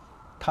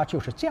它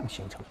就是这样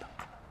形成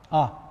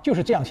的就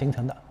是这样形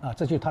成的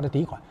这就是它的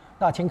底款，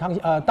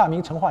大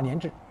明成化年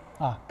制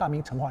大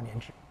明成化年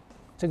制，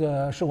这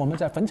个是我们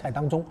在粉彩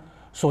当中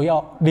所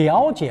要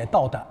了解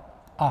到的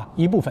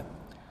一部分。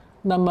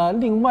那么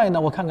另外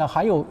呢，我看看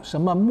还有什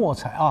么墨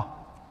彩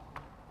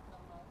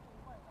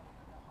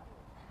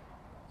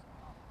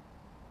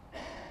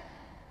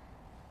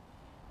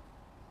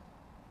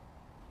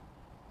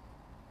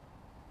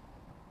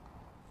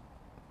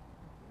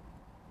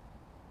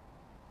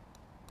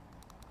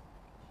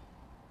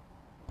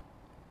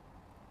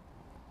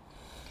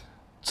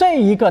这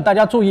一个大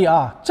家注意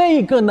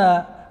这个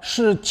呢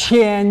是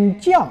浅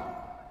酱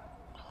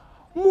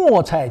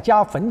墨彩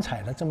加粉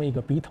彩的这么一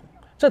个笔筒，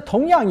这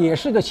同样也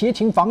是个携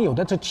琴仿有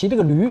的，这骑这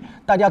个驴，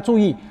大家注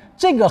意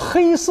这个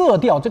黑色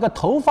调这个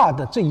头发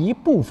的这一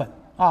部分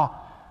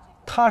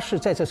它是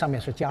在这上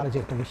面是加了这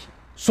个东西，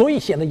所以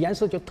显得颜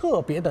色就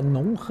特别的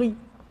浓黑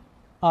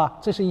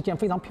这是一件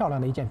非常漂亮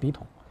的一件笔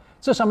筒，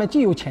这上面既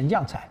有浅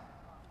酱彩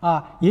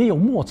也有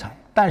墨彩，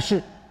但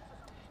是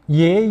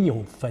也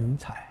有粉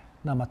彩。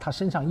那么它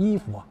身上衣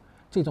服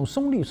这种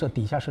松绿色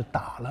底下是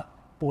打了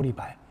玻璃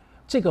白，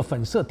这个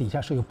粉色底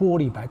下是有玻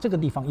璃白，这个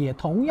地方也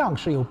同样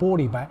是有玻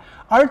璃白，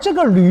而这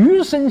个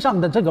驴身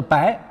上的这个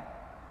白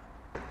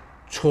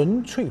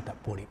纯粹的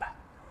玻璃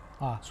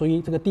白所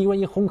以这个低温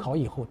一烘烤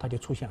以后，它就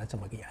出现了这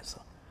么个颜色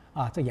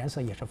这颜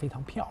色也是非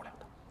常漂亮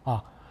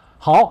的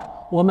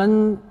好，我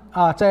们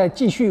再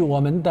继续我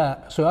们的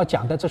所要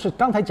讲的，这是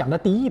刚才讲的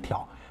第一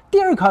条。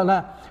第二条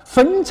呢，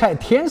粉彩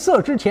填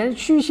色之前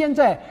需先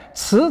在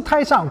瓷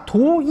胎上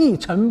涂一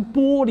层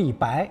玻璃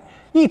白，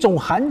一种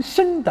含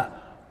深的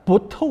不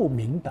透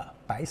明的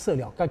白色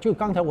料，就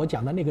刚才我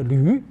讲的那个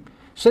驴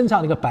身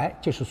上那个白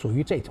就是属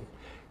于这种，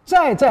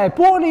再在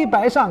玻璃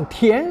白上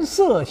填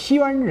色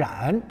渲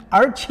染，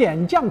而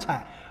浅酱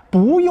彩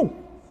不用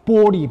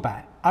玻璃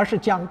白，而是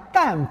将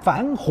淡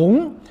矾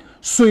红、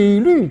水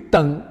绿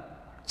等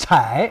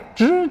彩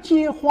直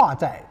接画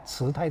在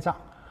瓷胎上，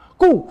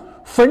故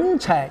粉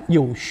彩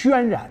有渲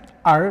染，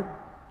而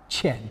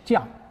浅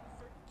酱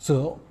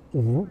则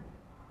无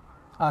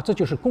这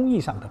就是工艺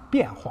上的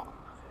变化。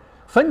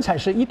粉彩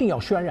是一定要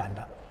渲染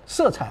的，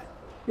色彩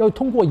要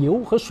通过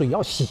油和水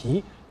要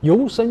洗，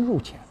由深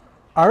入浅，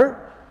而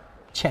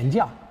浅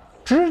酱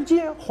直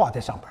接画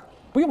在上边，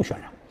不用渲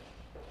染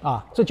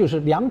这就是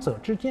两者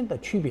之间的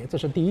区别，这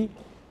是第一。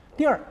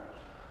第二，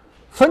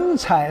粉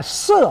彩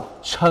色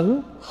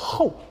层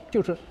厚，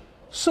就是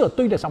色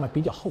堆在上面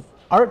比较厚，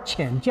而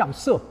浅酱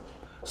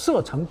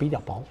色层比较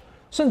薄，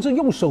甚至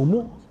用手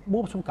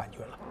摸不出感觉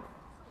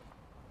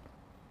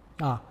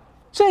了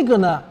这个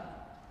呢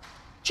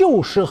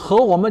就是和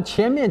我们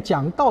前面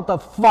讲到的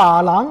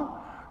珐琅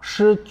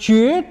是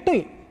绝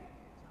对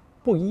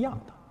不一样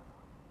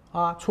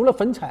的除了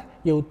粉彩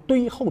有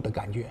堆厚的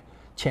感觉，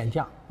浅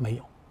酱没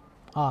有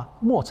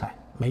墨彩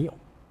没有。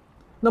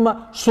那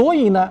么所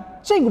以呢，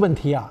这个问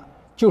题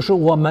就是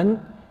我们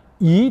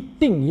一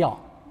定要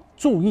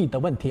注意的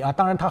问题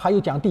当然他还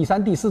有讲第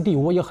三、第四、第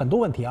五，有很多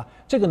问题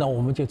这个呢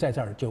我们就在这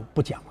儿就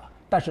不讲了。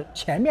但是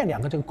前面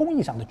两个这个工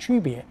艺上的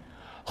区别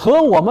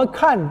和我们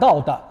看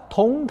到的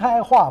铜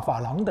胎画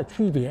珐琅的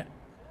区别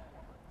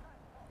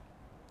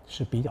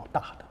是比较大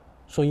的，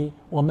所以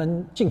我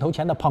们镜头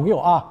前的朋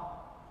友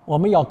我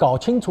们要搞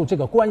清楚这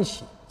个关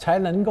系，才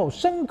能够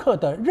深刻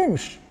的认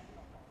识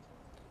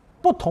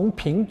不同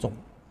品种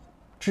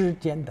之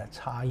间的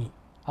差异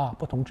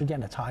不同之间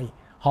的差异。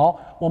好，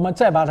我们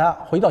再把它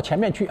回到前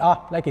面去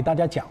来给大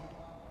家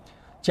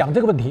讲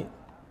这个问题。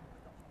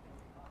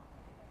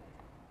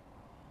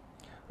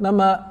那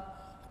么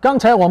刚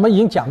才我们已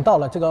经讲到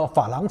了这个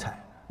珐琅彩，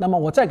那么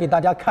我再给大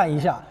家看一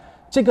下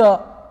这个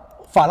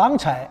珐琅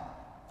彩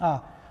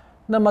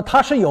那么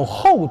它是有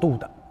厚度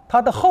的，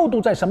它的厚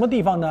度在什么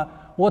地方呢？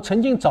我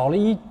曾经找了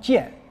一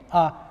件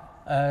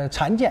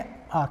残件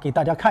给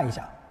大家看一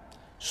下。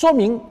说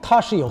明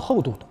它是有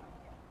厚度的。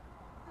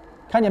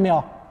看见没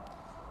有？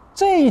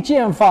这一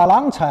件珐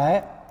琅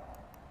彩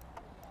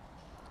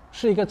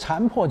是一个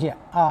残破件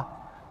啊，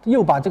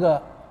又把这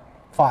个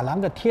珐琅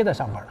给贴在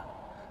上面了。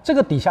这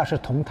个底下是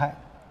铜胎，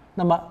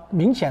那么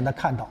明显的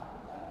看到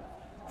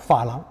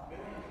珐琅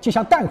就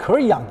像蛋壳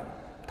一样的，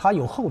它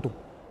有厚度，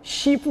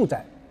吸附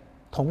在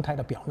铜胎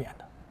的表面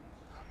的。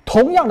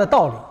同样的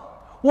道理，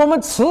我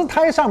们瓷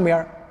胎上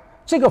面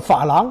这个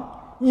珐琅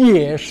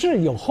也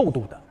是有厚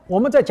度的。我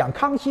们在讲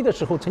康熙的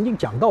时候曾经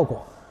讲到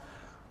过，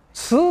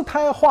瓷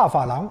胎画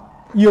珐琅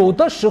有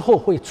的时候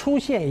会出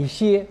现一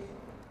些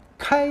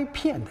开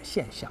片的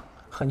现象，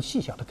很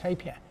细小的开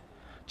片。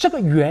这个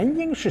原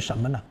因是什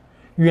么呢？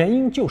原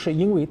因就是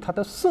因为它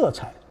的色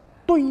彩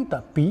堆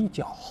得比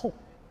较厚，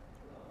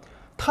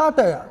它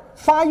的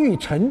发育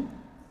层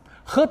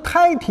和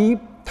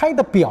胎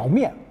的表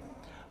面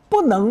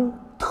不能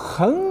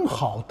很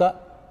好的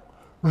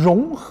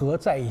融合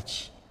在一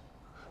起，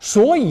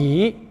所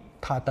以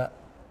它的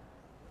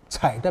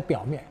彩的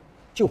表面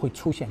就会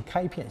出现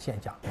开片现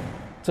象。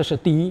这是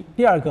第一。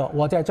第二个，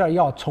我在这儿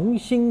要重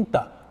新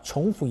的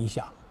重复一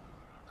下，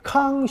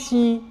康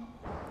熙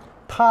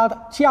它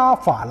加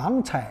珐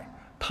琅彩，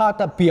它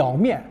的表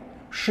面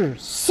是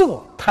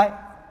色胎，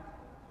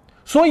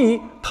所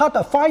以它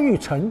的发育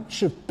层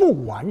是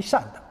不完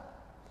善的。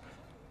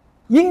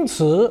因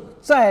此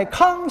在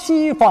康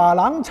熙珐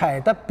琅彩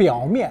的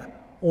表面，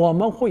我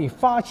们会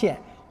发现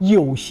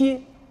有些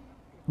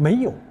没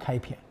有开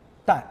片，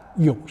但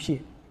有些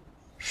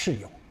是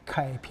有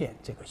开片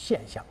这个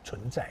现象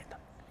存在的。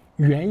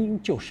原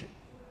因就是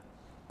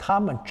它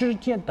们之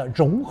间的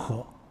融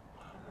合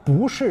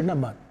不是那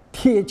么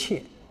贴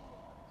切，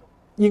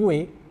因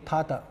为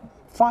它的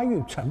发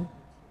育层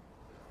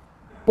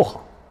不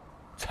好，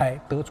才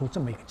得出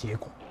这么一个结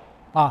果。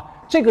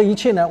这个一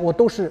切呢，我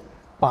都是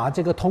把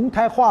这个铜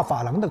胎画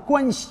珐琅的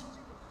关系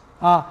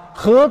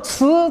和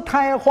瓷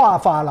胎画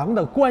珐琅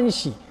的关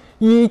系，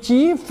以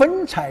及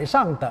粉彩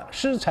上的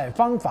施彩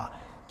方法、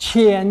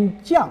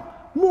浅降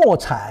墨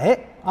彩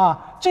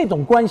这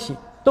种关系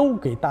都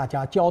给大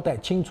家交代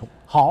清楚。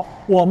好，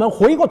我们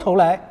回过头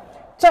来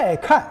再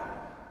看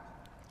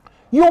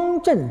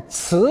雍正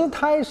瓷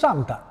胎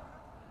上的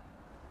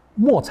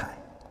墨彩，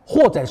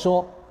或者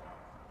说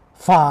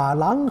珐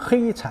琅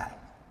黑彩，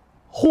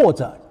或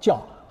者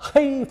叫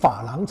黑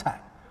珐琅彩，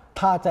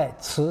它在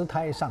瓷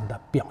胎上的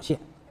表现。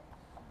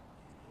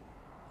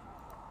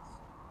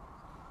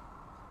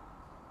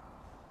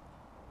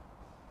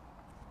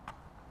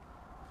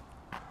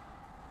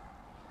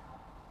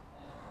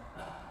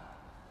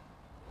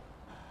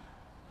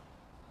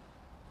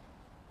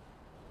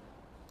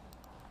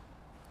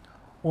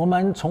我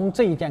们从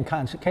这一件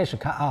开始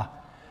看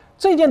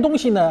这件东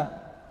西呢，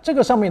这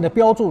个上面的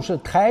标注是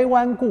台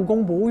湾故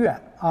宫博物院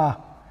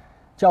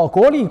叫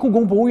国立故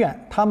宫博物院，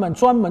他们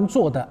专门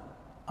做的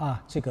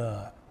这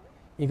个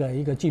一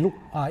个记录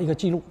一个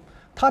记录。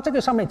它这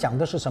个上面讲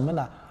的是什么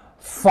呢？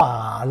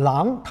珐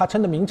琅，它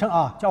称的名称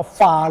叫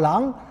珐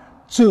琅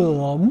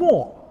褶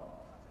墨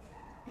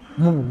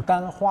牡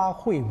丹花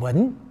卉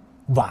纹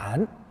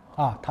碗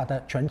它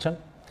的全称。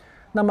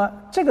那么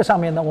这个上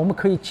面呢，我们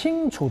可以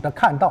清楚的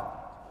看到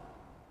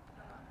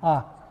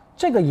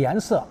这个颜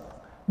色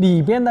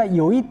里边呢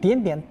有一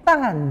点点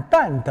淡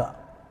淡的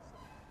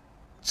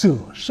赭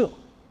色，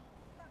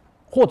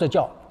或者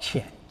叫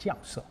浅绛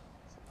色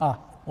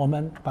我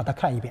们把它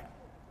看一遍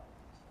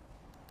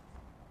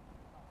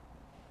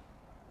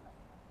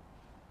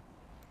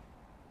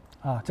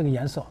这个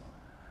颜色。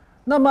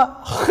那么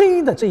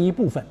黑的这一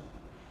部分，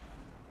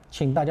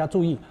请大家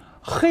注意，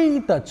黑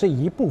的这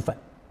一部分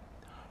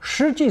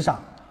实际上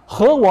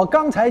和我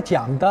刚才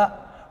讲的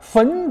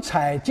粉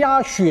彩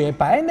加雪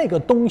白那个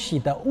东西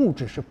的物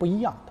质是不一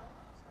样的，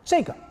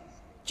这个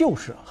就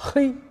是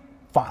黑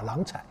珐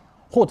琅彩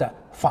或者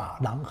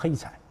珐琅黑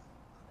彩。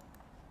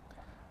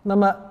那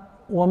么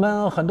我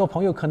们很多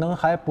朋友可能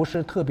还不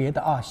是特别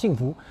的幸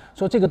福，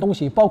说这个东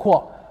西包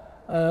括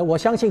我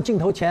相信镜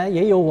头前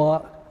也有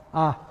我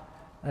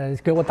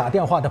给我打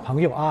电话的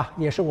朋友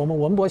也是我们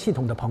文博系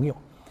统的朋友，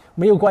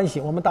没有关系，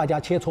我们大家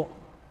切磋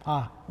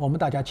我们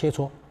大家切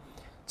磋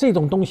这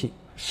种东西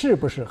是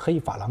不是黑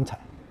珐琅彩，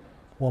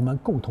我们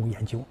共同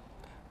研究。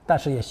但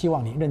是也希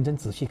望你认真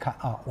仔细看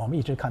我们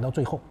一直看到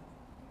最后。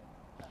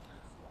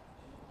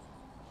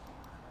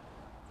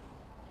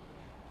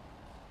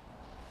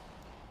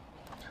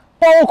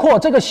包括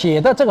这个写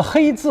的这个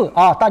黑字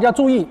大家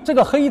注意，这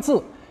个黑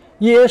字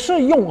也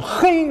是用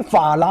黑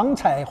珐琅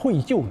彩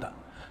绘就的。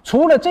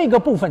除了这个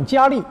部分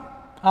加力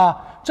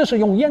这是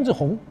用胭脂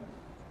红，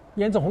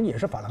胭脂红也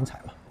是珐琅彩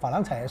嘛，珐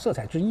琅彩色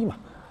彩之一嘛，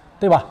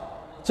对吧？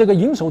这个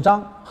银手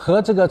章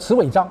和这个雌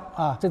尾章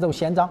这种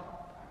弦章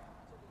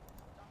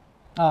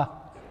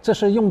这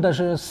是用的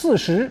是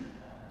40，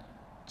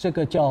这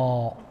个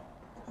叫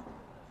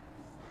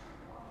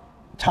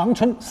长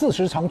春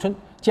40长春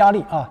佳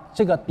丽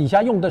这个底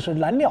下用的是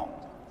蓝料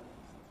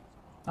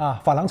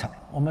珐琅彩。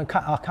我们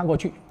看看过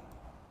去，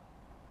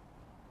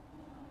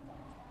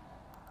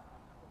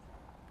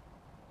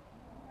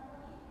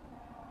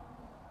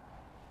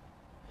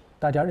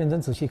大家认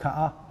真仔细看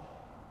啊。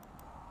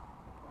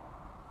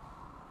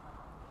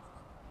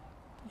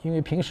因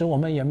为平时我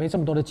们也没这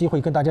么多的机会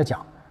跟大家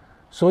讲，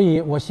所以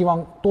我希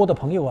望多的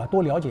朋友啊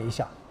多了解一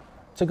下，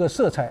这个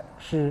色彩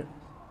是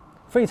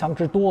非常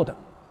之多的。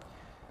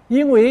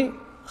因为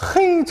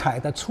黑彩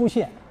的出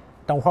现，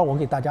等会儿我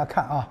给大家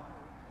看啊，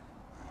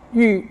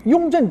与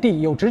雍正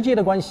帝有直接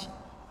的关系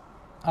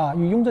啊，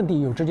与雍正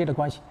帝有直接的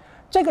关系。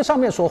这个上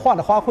面所画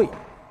的花卉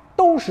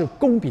都是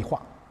工笔画，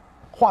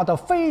画得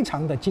非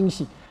常的精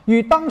细，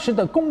与当时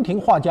的宫廷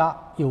画家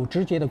有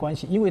直接的关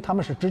系，因为他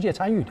们是直接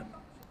参与的。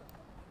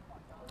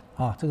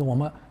啊，这个我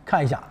们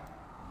看一下，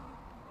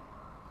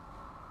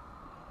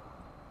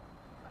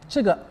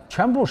这个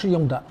全部是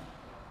用的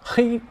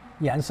黑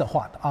颜色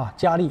画的啊，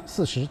嘉历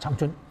40长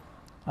春，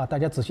啊，大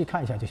家仔细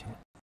看一下就行了。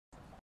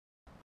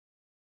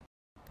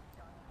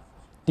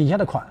底下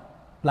的款，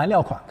蓝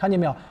料款，看见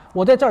没有？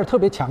我在这儿特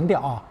别强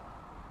调啊，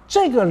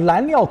这个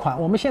蓝料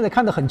款我们现在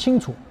看得很清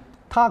楚，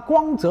它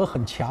光泽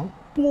很强，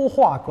波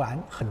画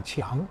感很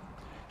强，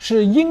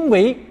是因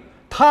为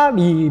它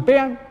里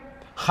边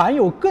含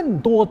有更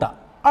多的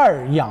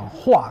二氧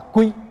化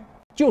硅，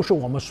就是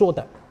我们说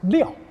的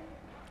料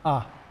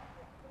啊，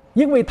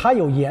因为它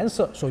有颜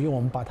色，所以我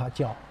们把它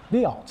叫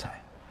料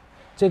彩。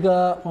这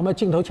个我们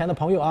镜头前的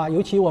朋友啊，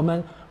尤其我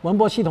们文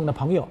博系统的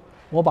朋友，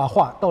我把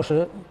话到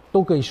时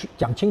都可以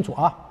讲清楚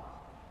啊。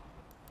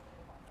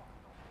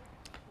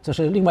这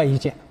是另外一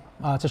件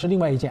啊，这是另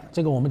外一件，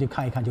这个我们就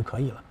看一看就可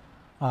以了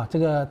啊。这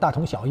个大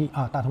同小异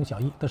啊，大同小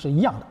异，都是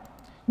一样的，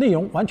内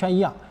容完全一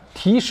样，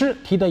题诗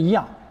题的一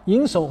样，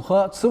银手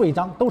和词尾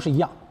章都是一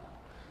样。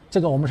这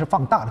个我们是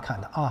放大的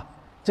看的啊，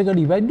这个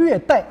里边略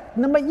带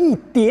那么一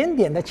点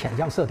点的浅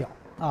酱色调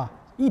啊，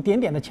一点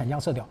点的浅酱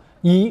色调，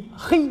以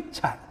黑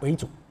彩为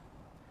主。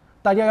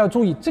大家要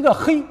注意，这个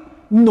黑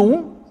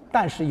浓，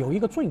但是有一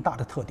个最大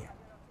的特点，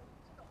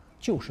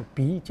就是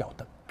比较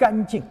的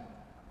干净、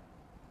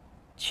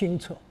清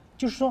澈。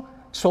就是说，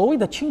所谓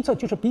的清澈，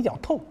就是比较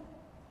透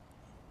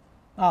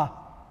啊。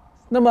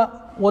那么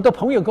我的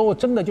朋友跟我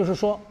争的就是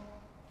说，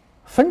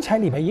粉彩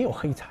里边也有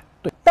黑彩，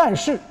对，但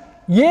是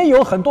也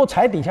有很多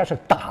彩底下是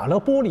打了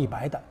玻璃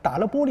白的。打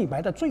了玻璃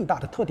白的最大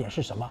的特点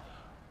是什么？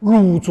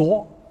乳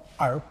浊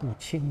而不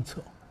清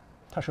澈，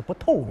它是不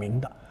透明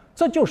的。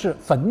这就是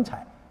粉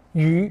彩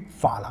与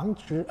珐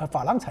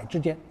琅彩之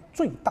间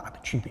最大的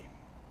区别。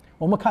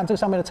我们看这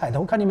上面的彩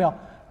头，看见没有？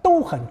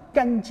都很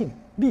干净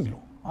利落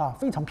啊，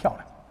非常漂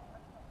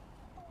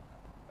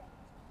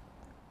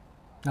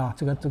亮啊。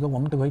这个我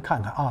们都可以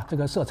看看啊，这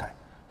个色彩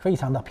非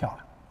常的漂亮。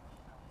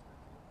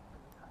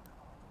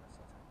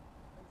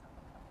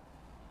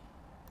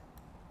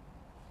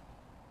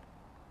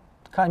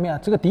看见没有？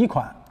这个底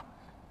款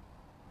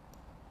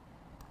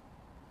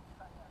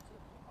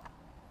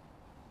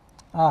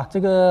啊，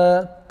这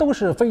个都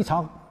是非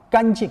常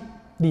干净，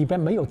里边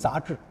没有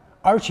杂质，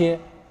而且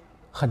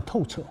很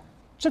透彻，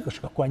这个是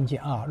个关键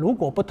啊！如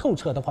果不透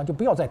彻的话，就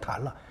不要再谈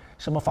了。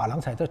什么珐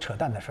琅彩这扯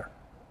淡的事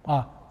儿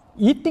啊，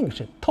一定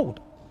是透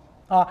的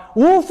啊，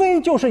无非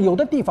就是有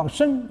的地方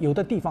深，有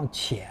的地方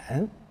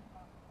浅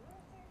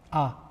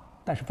啊，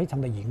但是非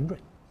常的莹润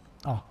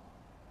啊。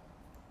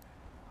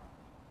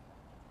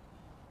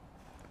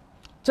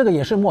这个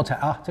也是墨彩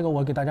啊，这个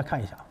我给大家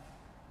看一下。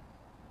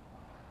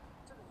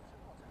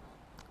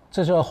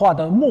这是画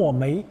的墨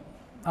梅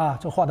啊，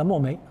这画的墨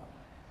梅。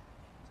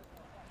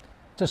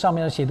这上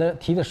面写的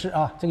题的诗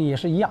啊，这个也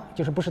是一样，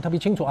就是不是特别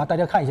清楚啊，大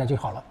家看一下就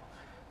好了。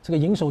这个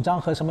银手章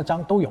和什么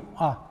章都有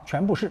啊，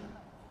全部是。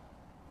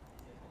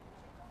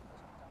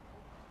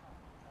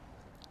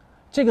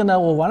这个呢，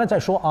我完了再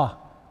说啊。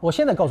我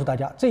现在告诉大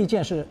家，这一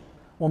件是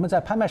我们在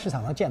拍卖市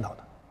场上见到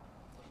的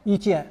一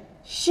件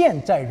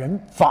现在人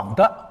仿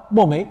的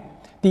墨梅，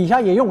底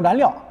下也用蓝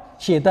料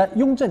写的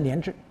雍正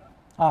年制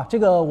啊。这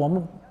个我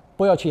们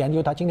不要去研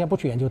究它，今天不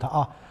去研究它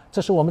啊。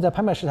这是我们在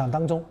拍卖市场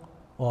当中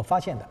我发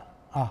现的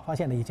啊，发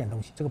现的一件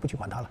东西，这个不去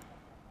管它了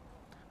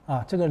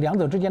啊。这个两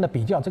者之间的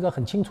比较，这个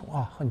很清楚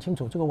啊，很清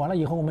楚。这个完了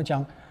以后，我们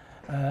讲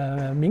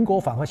民国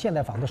仿和现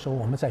代仿的时候，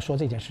我们再说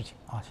这件事情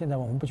啊。现在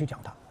我们不去讲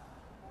它。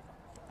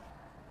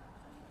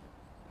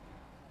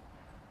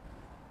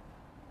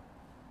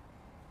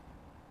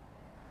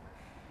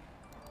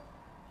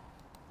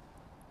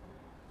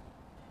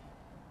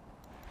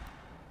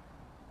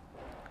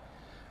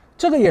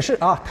这个也是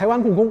啊，台湾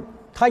故宫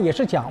它也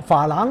是讲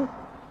珐琅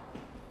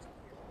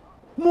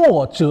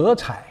墨折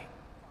彩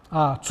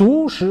啊，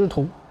竹石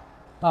图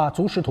啊，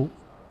竹石图。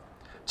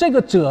这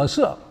个赭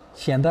色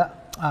显得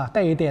啊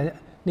带一点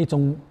那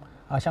种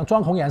啊像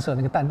砖红颜色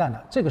那个淡淡的，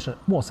这个是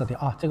墨色调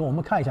啊。这个我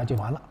们看一下就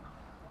完了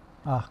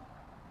啊。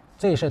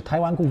这也是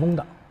台湾故宫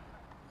的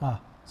啊，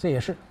这也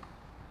是，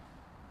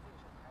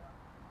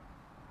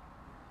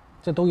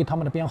这都有他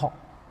们的编号。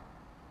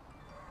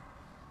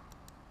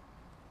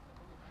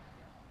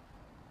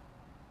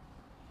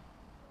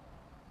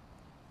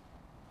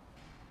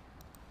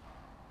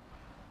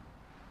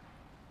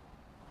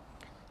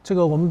这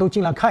个我们都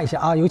尽量看一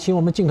下啊，尤其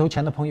我们镜头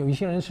前的朋友，有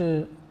些人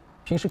是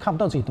平时看不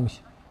到这些东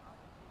西。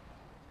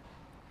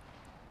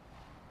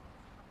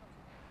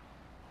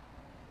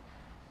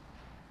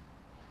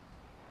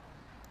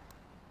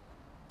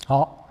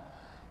好，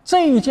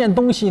这一件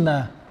东西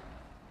呢，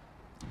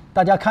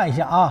大家看一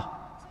下啊，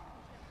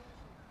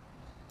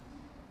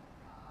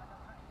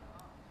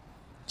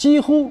几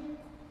乎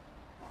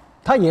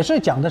它也是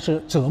讲的是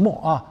折墨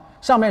啊，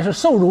上面是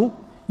瘦如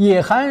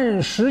野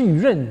寒时雨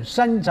润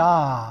山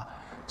楂，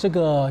这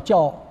个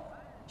叫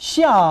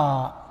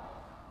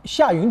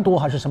夏云多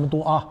还是什么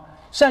多啊？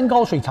山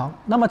高水长。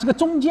那么这个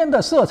中间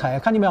的色彩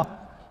看见没有？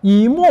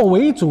以墨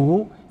为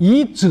主，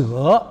以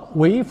赭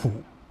为辅。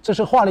这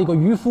是画了一个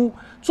渔夫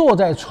坐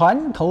在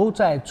船头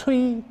在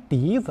吹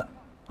笛子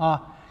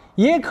啊，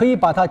也可以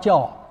把它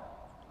叫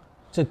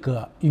这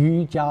个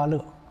渔家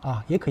乐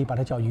啊，也可以把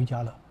它叫渔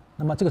家乐。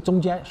那么这个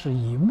中间是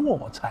以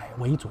墨彩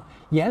为主，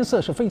颜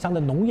色是非常的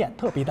浓艳，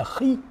特别的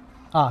黑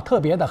啊，特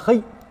别的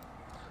黑。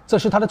这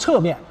是它的侧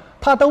面，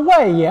它的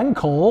外眼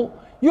口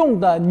用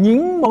的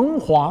柠檬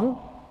黄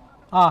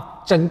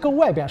啊，整个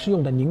外边是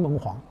用的柠檬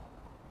黄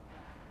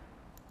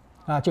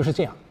啊，就是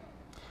这样。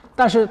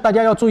但是大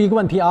家要注意一个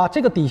问题啊，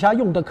这个底下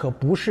用的可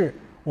不是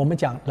我们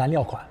讲蓝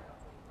料款，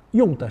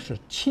用的是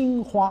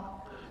青花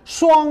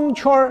双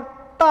圈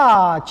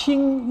大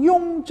清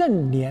雍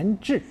正年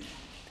制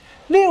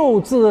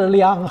6字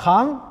2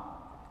行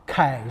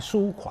楷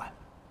书款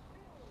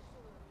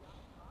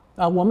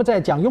啊。我们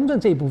在讲雍正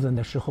这一部分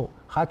的时候，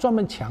还专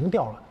门强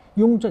调了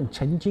雍正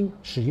曾经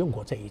使用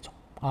过这一种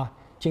啊。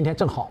今天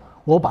正好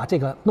我把这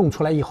个弄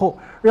出来以后，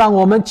让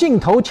我们镜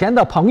头前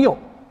的朋友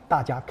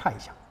大家看一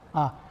下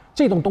啊。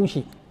这种东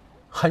西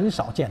很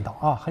少见到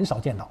啊，很少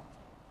见到。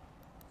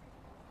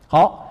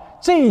好，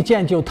这一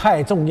件就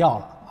太重要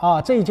了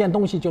啊，这一件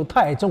东西就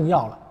太重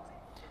要了。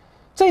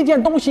这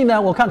件东西呢，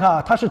我看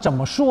看它是怎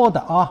么说的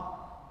啊。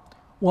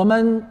我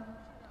们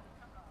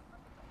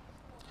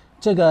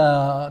这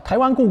个台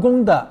湾故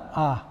宫的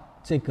啊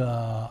这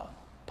个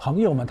朋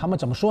友们，他们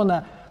怎么说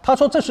呢？他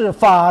说这是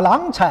珐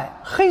琅彩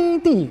黑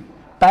地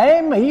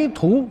白眉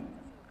图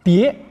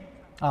蝶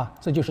啊，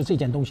这就是这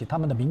件东西，他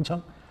们的名称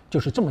就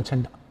是这么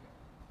称的。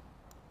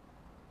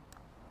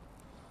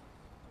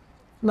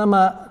那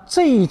么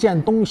这一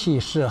件东西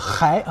是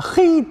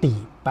黑底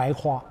白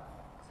花。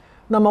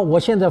那么我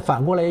现在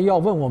反过来要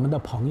问我们的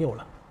朋友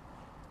了，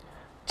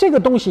这个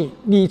东西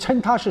你称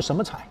它是什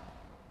么彩？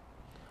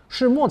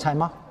是墨彩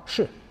吗？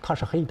是，它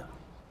是黑的。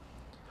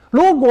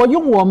如果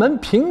用我们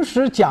平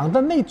时讲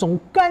的那种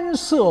干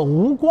涩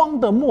无光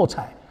的墨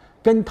彩，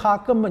跟它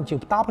根本就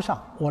搭不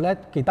上。我来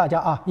给大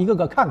家啊一个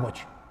个看过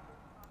去，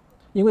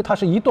因为它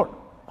是一对儿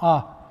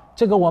啊，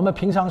这个我们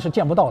平常是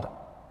见不到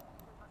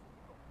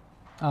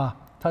的啊。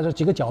它是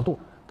几个角度，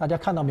大家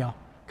看到没有？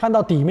看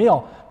到底没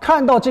有？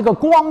看到这个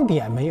光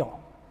点没有？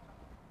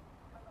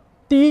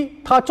第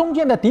一，它中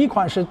间的底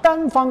款是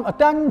单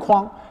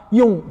框，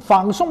用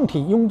仿宋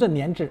体雍正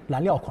年制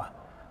蓝料款，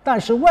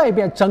但是外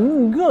边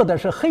整个的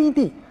是黑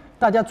地，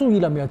大家注意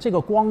了没有？这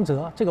个光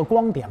泽，这个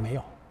光点没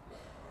有？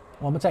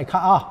我们再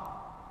看啊。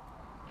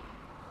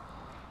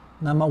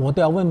那么我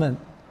都要问问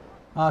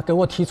啊，给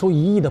我提出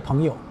疑义的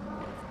朋友，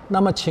那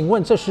么请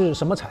问这是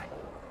什么彩？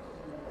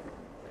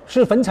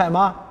是粉彩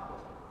吗？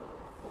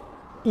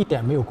一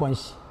点没有关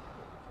系。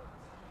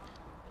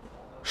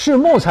是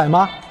墨彩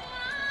吗？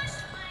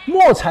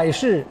墨彩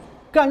是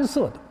干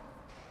涩的、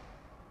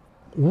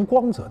无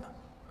光泽的。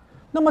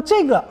那么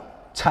这个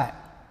彩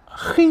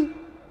黑，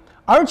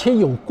而且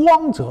有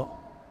光泽，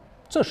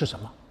这是什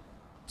么？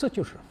这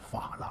就是珐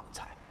琅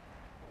彩。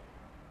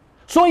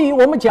所以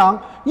我们讲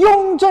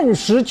雍正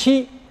时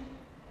期，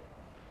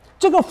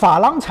这个珐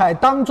琅彩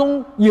当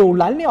中有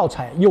蓝料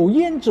彩，有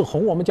胭脂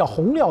红，我们叫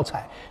红料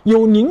彩，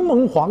有柠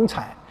檬黄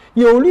彩，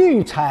有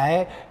绿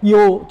彩，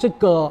有这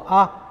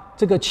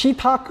个其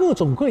他各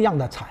种各样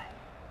的彩。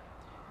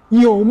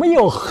有没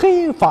有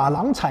黑珐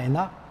琅彩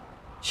呢？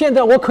现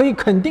在我可以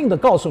肯定的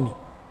告诉你，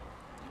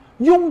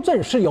雍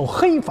正是有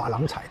黑珐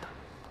琅彩的，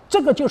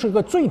这个就是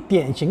个最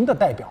典型的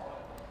代表。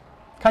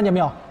看见没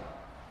有？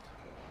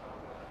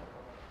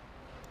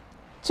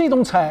这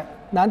种彩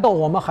难道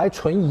我们还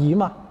存疑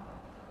吗？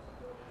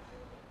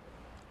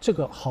这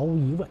个毫无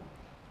疑问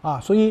啊！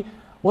所以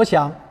我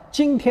想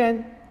今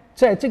天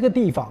在这个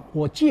地方，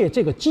我借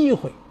这个机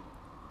会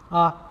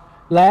啊，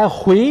来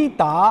回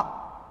答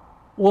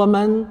我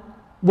们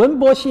文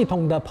博系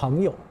统的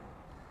朋友，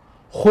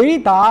回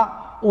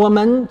答我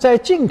们在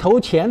镜头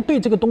前对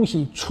这个东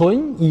西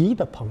存疑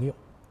的朋友。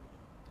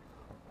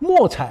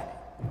墨彩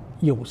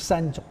有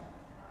3种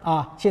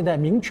啊，现在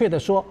明确的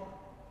说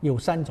有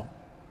3种。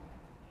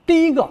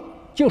第一个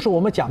就是我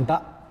们讲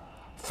的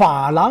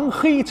珐琅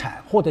黑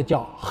彩，或者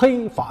叫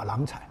黑珐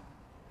琅彩，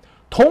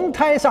铜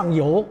胎上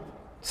有，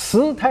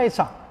瓷胎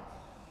上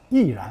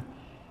亦然。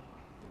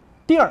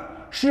第二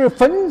是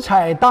粉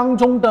彩当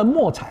中的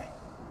墨彩，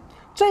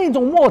这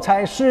种墨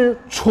彩是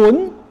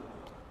纯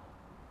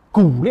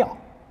骨料，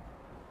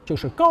就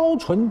是高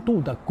纯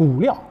度的骨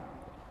料，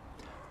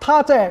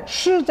它在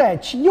施在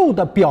其釉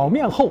的表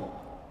面后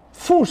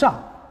附上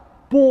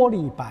玻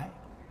璃白，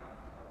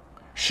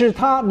使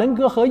它能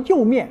够和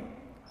釉面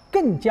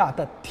更加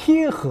的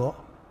贴合，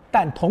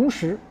但同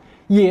时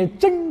也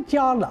增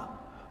加了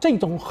这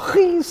种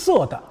黑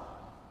色的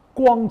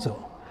光泽。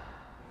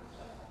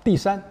第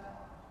三，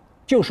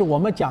就是我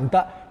们讲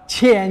的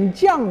浅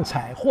酱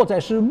彩或者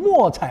是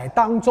墨彩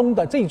当中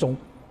的这种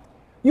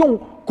用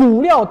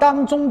骨料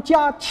当中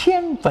加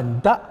铅粉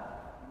的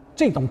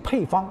这种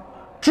配方，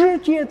直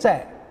接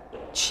在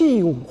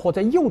器物或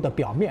者釉的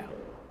表面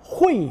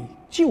绘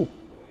就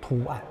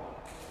图案，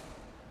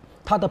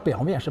它的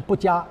表面是不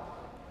加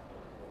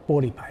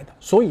玻璃白的，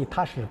所以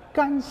它是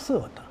干涩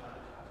的、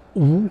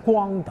无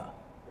光的。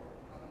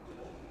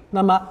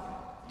那么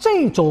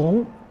这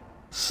种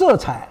色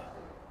彩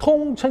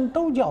通称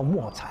都叫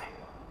墨彩，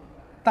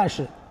但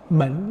是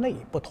门类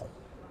不同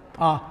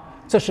啊，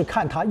这是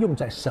看它用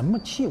在什么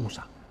器物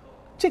上，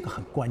这个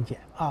很关键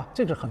啊，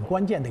这是很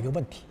关键的一个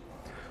问题。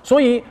所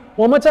以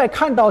我们在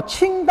看到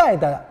清代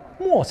的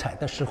墨彩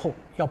的时候，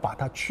要把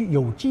它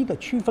有机的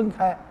区分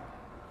开，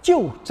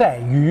就在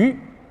于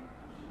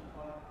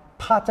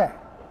它在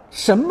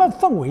什么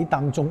氛围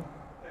当中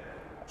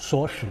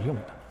所使用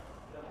的。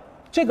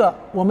这个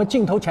我们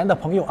镜头前的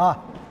朋友啊，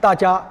大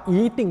家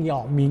一定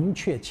要明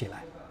确起来，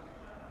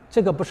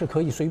这个不是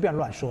可以随便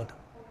乱说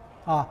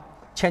的啊。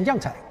浅酱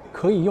彩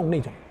可以用那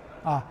种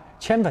啊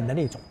铅粉的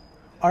那种，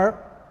而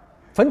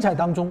粉彩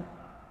当中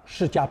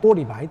是加玻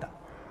璃白的，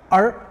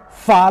而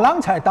珐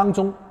琅彩当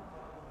中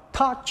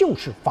它就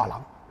是珐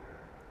琅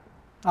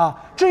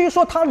啊。至于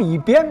说它里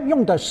边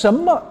用的什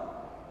么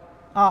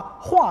啊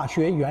化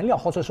学原料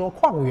或者说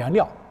矿物原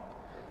料，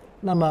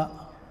那么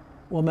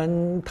我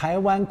们台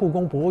湾故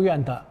宫博物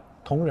院的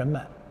同仁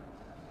们，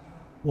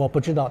我不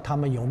知道他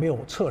们有没有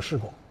测试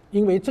过，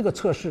因为这个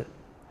测试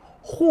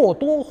或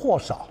多或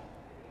少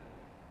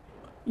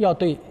要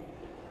对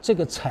这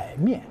个彩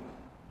面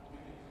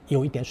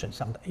有一点损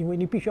伤的，因为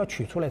你必须要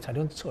取出来才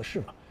能测试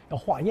嘛，要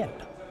化验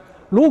的。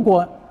如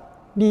果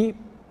你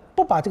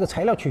不把这个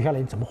材料取下来，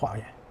你怎么化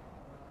验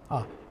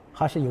啊？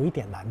还是有一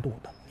点难度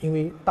的，因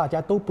为大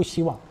家都不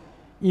希望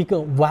一个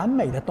完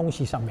美的东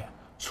西上面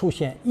出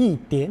现一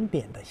点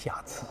点的瑕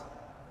疵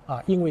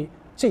啊，因为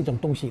这种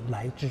东西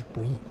来之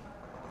不易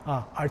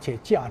啊，而且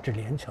价值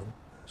连城，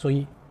所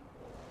以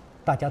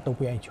大家都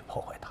不愿意去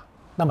破坏它。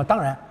那么当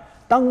然，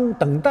当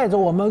等待着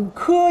我们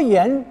科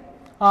研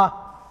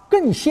啊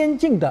更先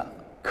进的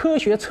科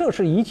学测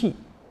试仪器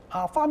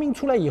啊发明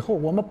出来以后，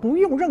我们不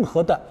用任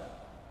何的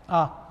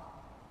啊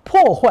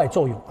破坏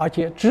作用，而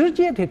且直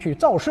接的去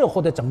照射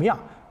或者怎么样，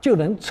就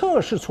能测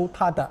试出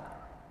它的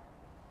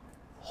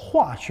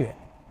化学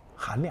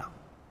含量，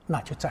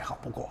那就再好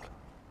不过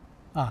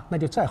了啊，那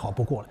就再好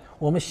不过了。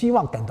我们希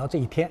望等到这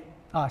一天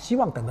啊，希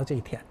望等到这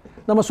一天。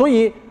那么所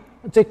以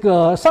这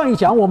个上一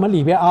讲我们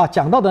里边啊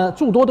讲到的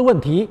诸多的问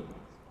题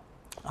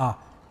啊，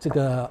这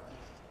个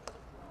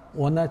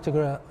我呢这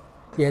个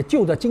也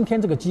就着今天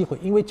这个机会，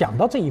因为讲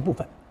到这一部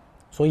分，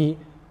所以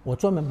我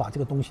专门把这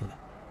个东西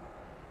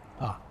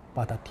呢啊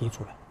把它提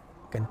出来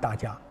跟大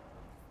家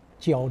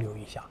交流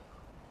一下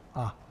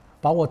啊，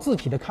把我自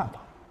己的看法，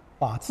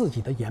把自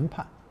己的研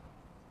判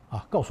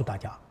啊告诉大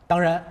家。当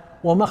然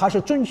我们还是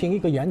遵循一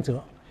个原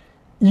则，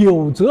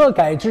有则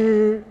改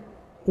之，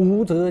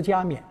无则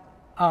加勉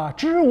啊，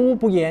知无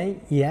不言，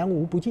言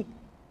无不尽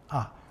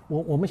啊。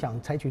我们想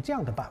采取这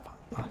样的办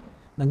法啊，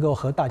能够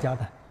和大家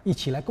呢一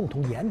起来共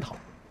同研讨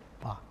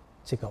啊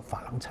这个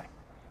珐琅彩，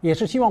也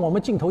是希望我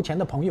们镜头前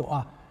的朋友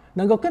啊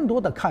能够更多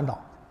的看到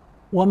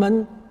我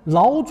们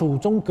老祖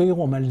宗给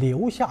我们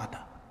留下的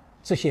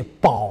这些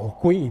宝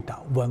贵的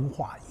文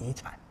化遗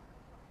产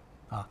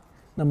啊。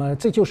那么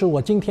这就是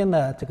我今天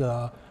的这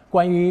个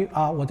关于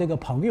啊我这个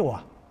朋友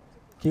啊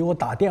给我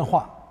打电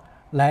话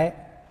来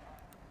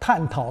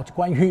探讨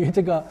关于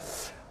这个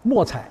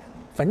墨彩、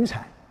粉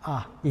彩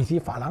啊以及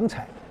珐琅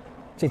彩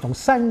这种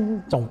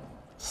3种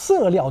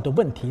色料的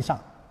问题上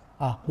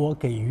啊，我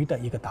给予的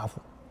一个答复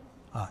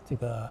啊，这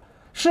个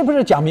是不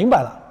是讲明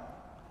白了？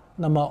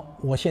那么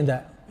我现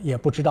在也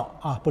不知道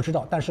啊，不知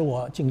道，但是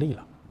我尽力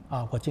了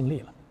啊，我尽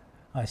力了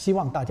啊，希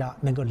望大家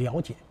能够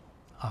了解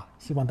啊，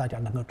希望大家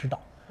能够知道，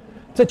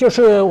这就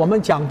是我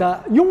们讲的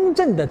雍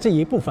正的这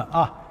一部分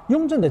啊，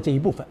雍正的这一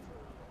部分。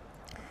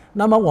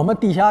那么我们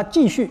底下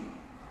继续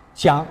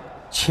讲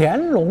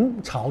乾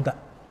隆朝的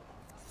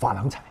珐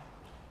琅彩，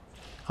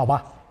好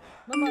吧？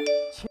那么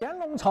乾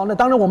隆朝呢，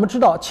当然我们知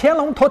道乾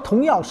隆他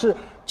同样是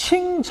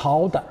清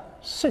朝的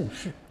盛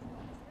世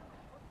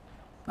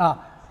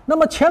啊。那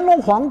么乾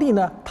隆皇帝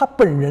呢，他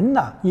本人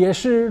呢也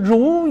是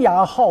儒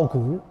雅好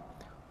古，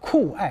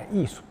酷爱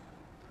艺术。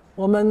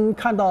我们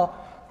看到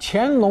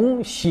乾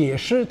隆写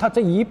诗，他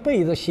这一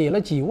辈子写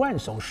了几万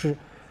首诗，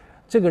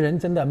这个人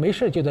真的没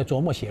事就在琢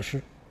磨写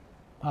诗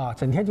啊，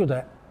整天就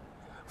在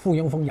附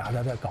庸风雅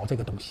的在搞这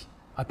个东西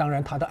啊。当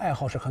然他的爱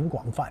好是很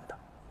广泛的。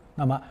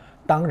那么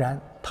当然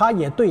他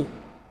也对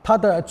他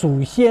的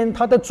祖先、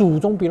他的祖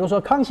宗，比如说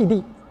康熙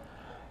帝、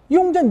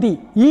雍正帝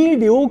遗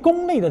留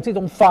宫内的这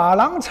种珐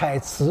琅彩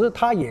瓷，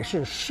他也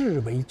是视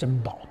为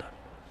珍宝的。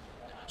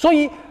所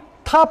以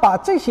他把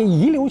这些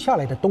遗留下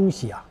来的东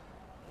西啊，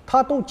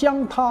他都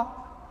将它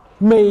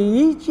每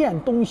一件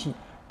东西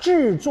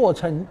制作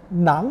成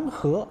囊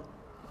盒，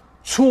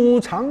储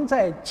藏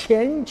在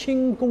乾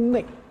清宫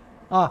内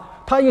啊。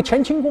他有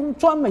乾清宫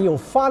专门有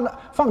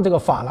放这个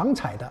珐琅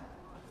彩的，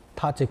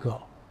他这个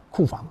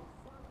库房，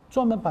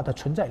专门把它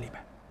存在里面，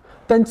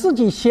等自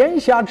己闲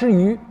暇之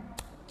余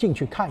进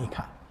去看一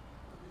看，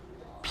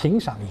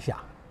品赏一下，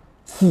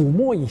抚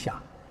摸一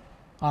下，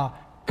啊，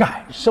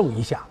感受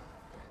一下。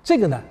这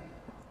个呢，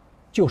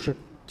就是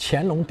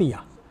乾隆帝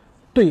啊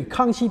对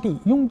康熙帝、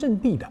雍正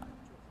帝的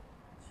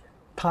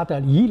他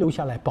的遗留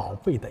下来宝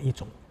贝的一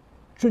种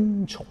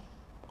尊崇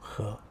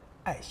和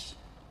爱惜。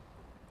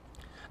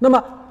那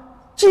么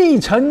继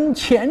承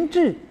前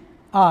制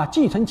啊，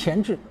继承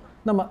前制，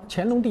那么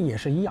乾隆帝也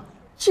是一样，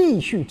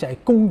继续在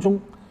宫中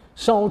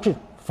烧制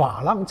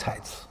珐琅彩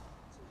瓷，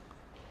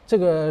这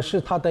个是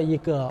他的一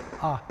个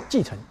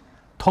继承。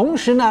同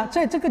时呢，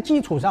在这个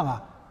基础上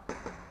啊，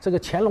这个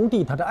乾隆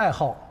帝他的爱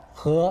好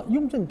和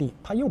雍正帝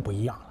他又不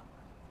一样了。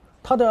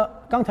他的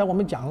刚才我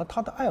们讲了，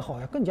他的爱好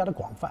要更加的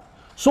广泛，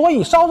所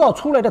以烧造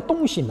出来的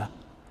东西呢，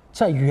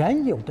在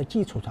原有的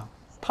基础上，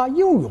它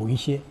又有一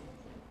些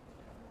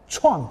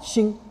创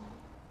新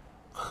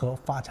和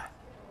发展，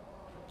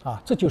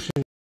这就是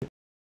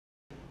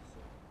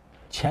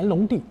乾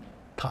隆帝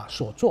他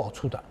所做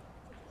出的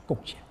贡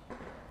献。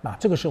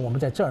这个是我们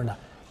在这儿呢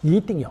一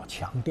定要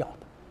强调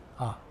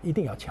的，一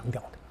定要强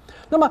调的。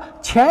那么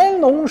乾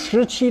隆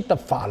时期的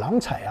珐琅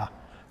彩啊，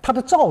它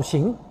的造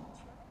型，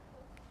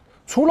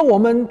除了我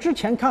们之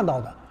前看到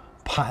的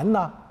盘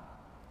呐、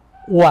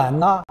碗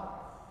呐、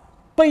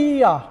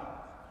杯啊、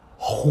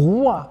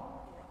壶啊，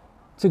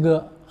这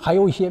个还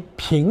有一些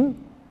瓶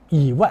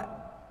以外，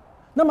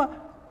那么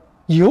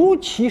尤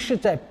其是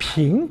在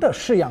瓶的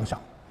式样上，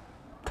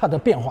它的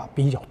变化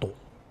比较多。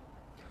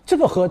这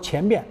个和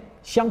前面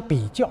相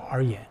比较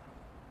而言，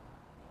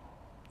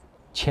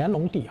乾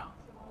隆帝啊，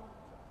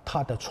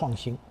它的创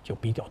新就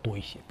比较多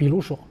一些。比如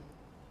说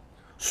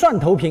蒜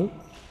头瓶，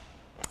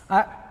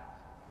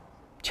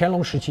乾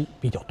隆时期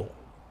比较多。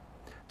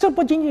这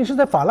不仅仅是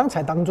在珐琅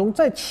彩当中，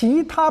在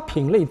其他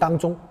品类当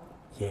中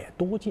也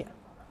多见。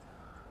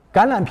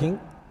橄榄瓶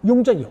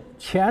雍正有，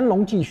乾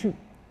隆继续。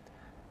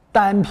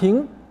胆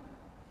瓶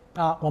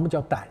我们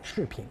叫胆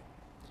式瓶，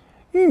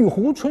玉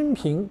壶春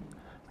瓶、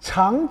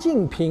长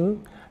镜瓶、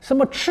什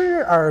么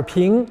赤耳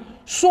瓶、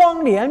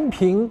双联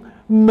瓶、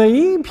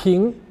梅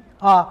瓶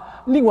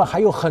另外还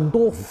有很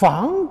多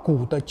仿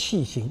古的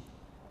器型。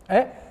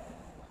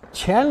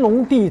乾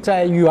隆帝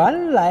在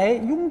原来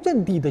雍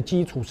正帝的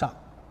基础上，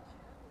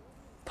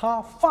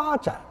他发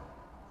展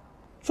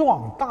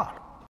壮大了，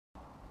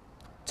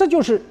这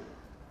就是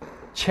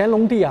乾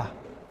隆帝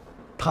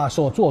他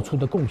所做出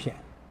的贡献。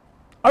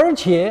而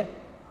且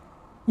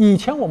以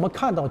前我们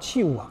看到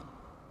器物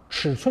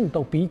尺寸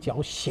都比较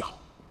小，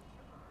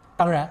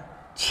当然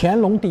乾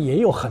隆帝也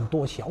有很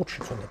多小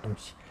尺寸的东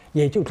西，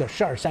也就这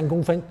12、3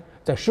公分，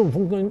在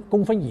15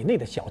公分以内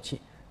的小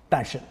器，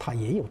但是它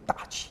也有大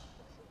器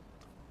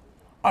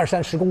，20、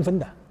30公分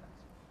的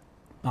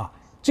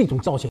这种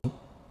造型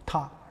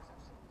它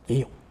也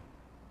有。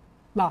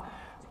那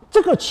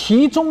这个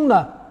其中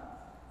呢，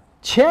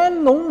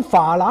乾隆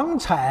珐琅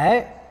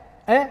彩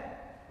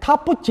它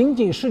不仅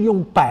仅是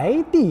用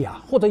白地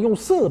或者用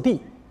色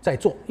地在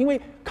做，因为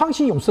康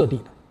熙用色地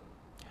的，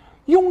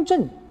雍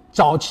正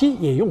早期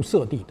也用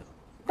色地的，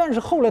但是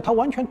后来他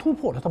完全突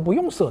破了，他不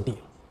用色地了，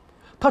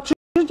他直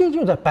接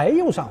就在白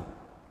釉上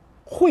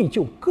绘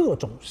就各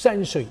种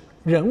山水、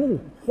人物、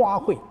花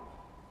卉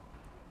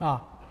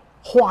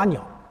花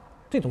鸟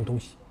这种东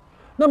西。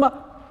那么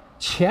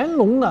乾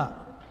隆呢，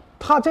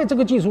他在这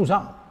个基础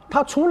上，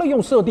他除了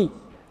用色地，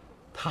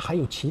他还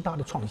有其他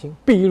的创新，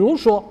比如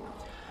说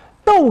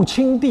斗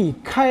青地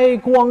开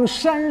光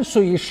山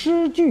水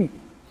诗句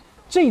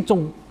这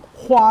种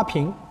花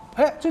瓶。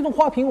这种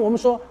花瓶我们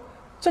说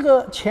这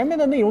个前面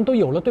的内容都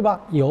有了，对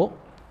吧？有，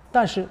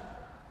但是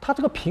它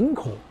这个瓶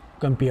口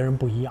跟别人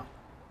不一样。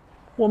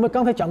我们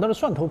刚才讲到的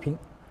蒜头瓶，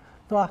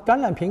对吧？橄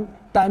榄瓶、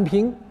胆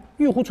瓶、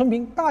玉壶春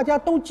瓶，大家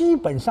都基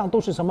本上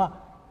都是什么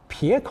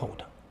撇口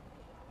的。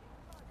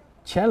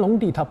乾隆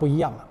帝他不一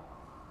样了，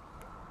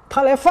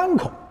他来翻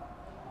口，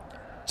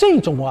这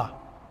种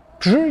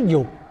只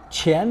有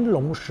乾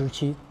隆时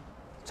期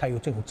才有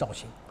这种造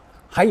型。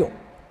还有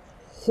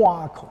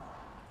花口，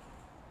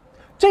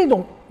这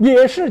种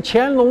也是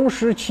乾隆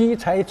时期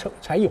才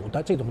有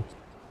的这种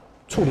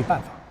处理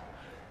办法，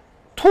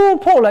突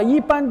破了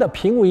一般的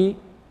瓶为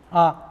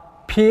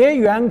撇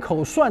圆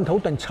口、蒜头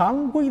等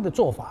常规的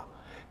做法，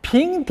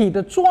瓶体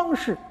的装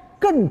饰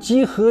更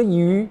集合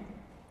于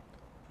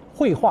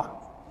绘画、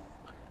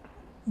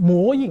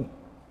模印、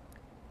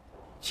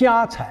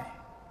加彩、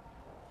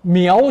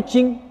描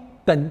金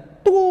等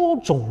多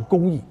种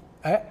工艺。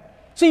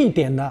这一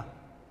点呢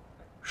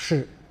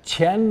是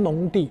乾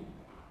隆帝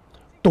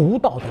独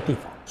到的地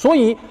方，所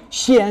以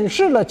显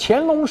示了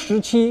乾隆时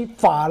期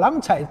珐琅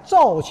彩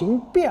造型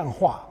变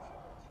化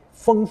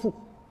丰富，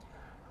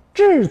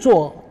制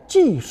作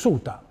技术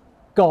的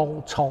高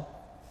超。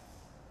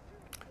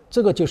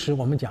这个就是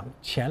我们讲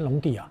乾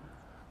隆帝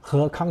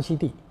和康熙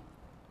帝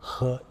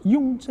和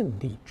雍正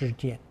帝之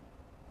间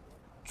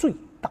最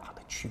大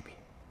的区别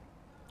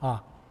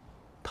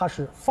它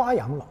是发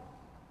扬了、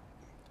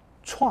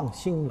创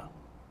新了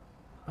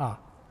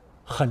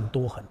很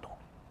多很多。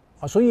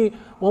啊，所以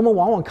我们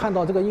往往看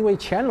到这个，因为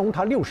乾隆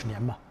他60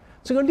年嘛，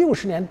这个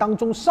60年当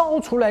中烧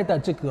出来的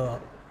这个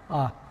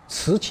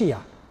瓷器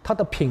啊，它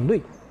的品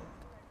类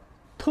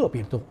特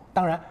别多。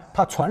当然，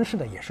它传世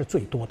的也是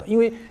最多的，因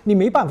为你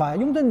没办法，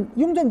雍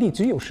正帝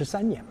只有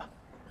13年嘛，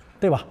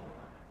对吧？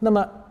那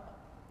么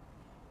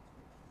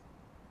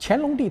乾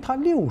隆帝他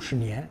60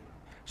年，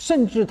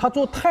甚至他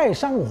做太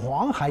上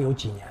皇还有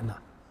几年呢？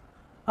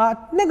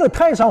那个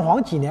太上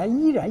皇几年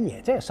依然也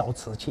在烧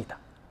瓷器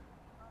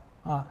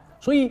的，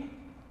所以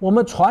我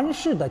们传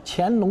世的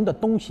乾隆的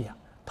东西啊，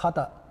它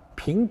的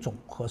品种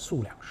和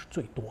数量是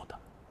最多的。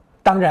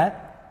当然，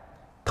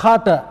它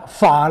的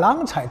珐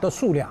琅彩的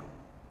数量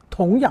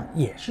同样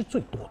也是最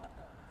多的。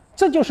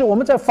这就是我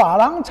们在珐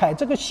琅彩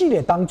这个系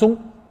列当中，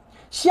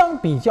相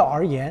比较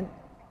而言，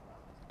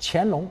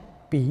乾隆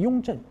比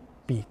雍正、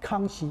比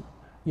康熙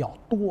要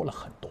多了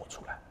很多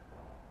出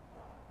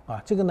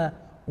来。这个呢，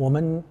我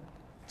们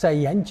在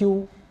研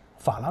究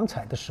珐琅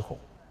彩的时候，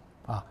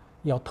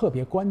要特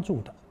别关注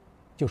的，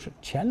就是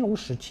乾隆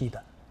时期的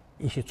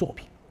一些作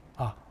品，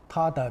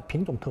它的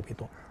品种特别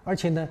多，而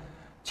且呢，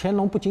乾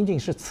隆不仅仅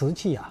是瓷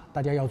器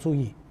大家要注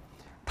意，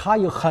它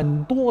有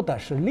很多的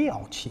是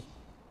料器，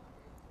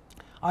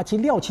而且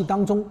料器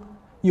当中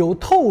有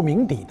透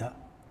明底的，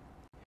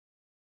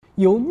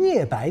有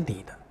镍白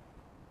底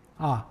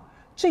的，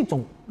这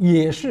种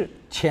也是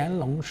乾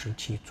隆时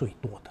期最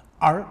多的，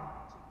而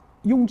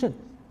雍正、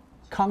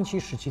康熙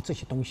时期这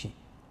些东西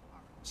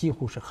几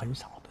乎是很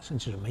少的，甚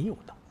至没有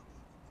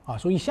的，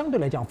所以相对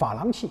来讲，珐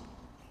琅器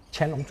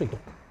乾隆最多，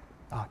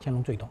乾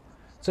隆最多，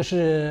这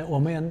是我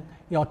们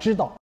要知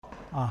道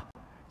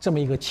这么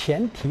一个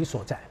前提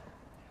所在。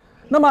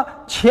那么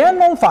乾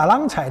隆珐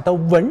琅彩的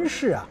纹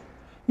饰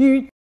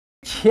与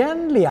前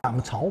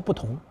2朝不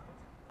同，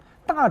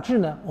大致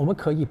呢我们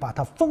可以把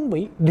它分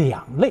为2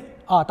类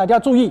大家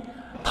注意，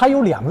它有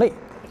2类。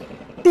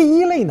第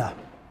一类呢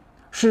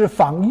是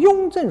仿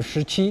雍正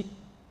时期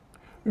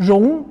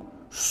融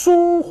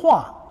书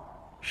画、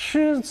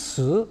诗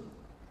词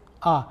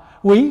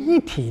为一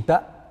体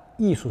的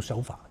艺术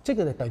手法，这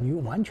个呢等于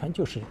完全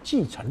就是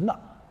继承了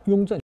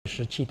雍正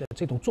时期的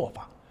这种做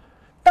法，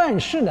但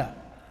是呢，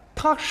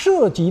它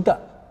涉及的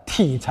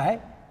题材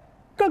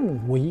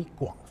更为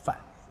广泛，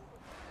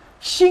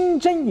新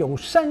增有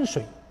山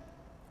水、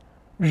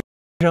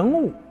人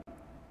物、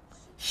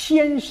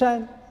仙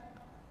山、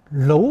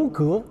楼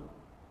阁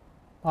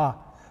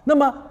那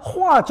么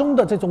画中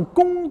的这种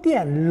宫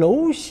殿、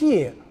楼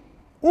榭、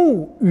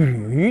物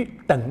宇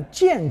等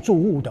建筑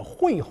物的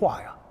绘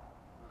画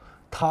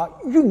它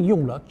运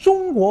用了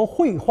中国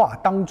绘画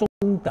当中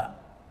的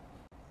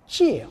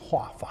界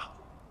画法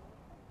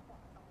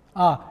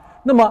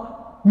那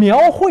么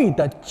描绘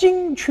的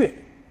精确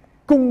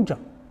工整，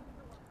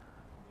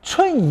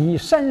衬以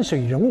山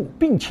水人物，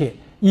并且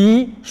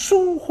以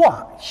书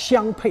画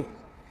相配，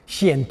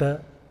显得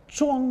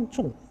庄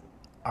重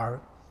而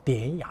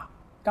典雅。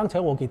刚才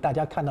我给大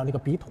家看到那个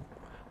笔筒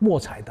墨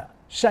彩的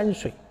山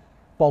水，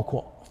包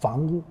括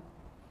房屋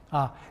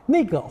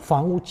那个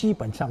房屋基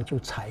本上就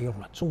采用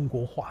了中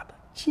国画的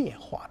界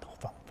画的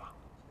方法，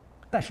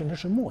但是那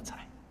是墨彩。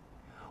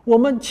我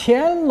们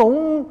乾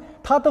隆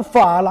他的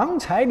珐琅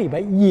彩里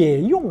边也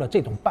用了这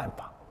种办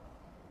法，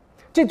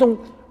这种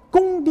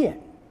宫殿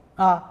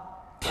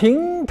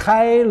亭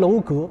台楼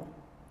阁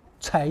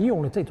采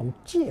用了这种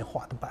界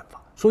画的办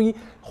法，所以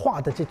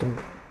画的这种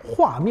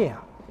画面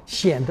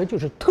显得就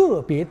是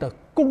特别的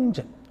工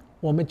整，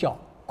我们叫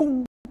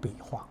工笔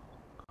画。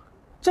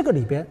这个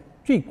里边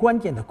最关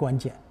键的关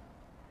键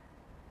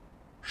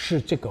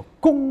是这个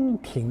宫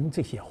廷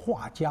这些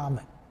画家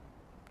们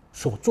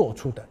所做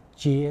出的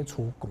杰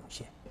出贡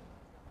献，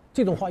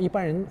这种画一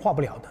般人画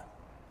不了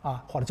的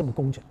画得这么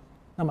工整，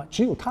那么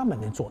只有他们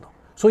能做到，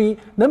所以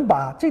能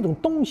把这种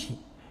东西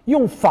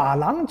用珐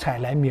琅彩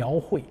来描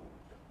绘，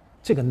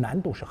这个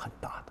难度是很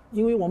大的。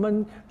因为我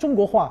们中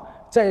国画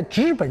在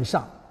纸本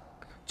上、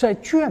在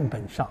卷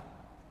本上、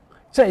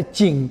在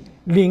锦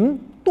鳞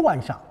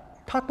缎上，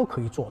它都可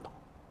以做到，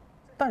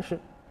但是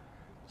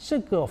这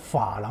个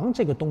珐琅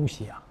这个东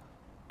西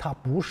它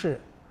不是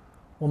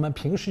我们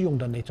平时用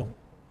的那种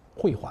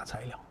绘画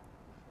材料，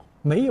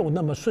没有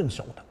那么顺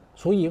手的，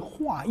所以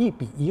画一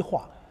笔一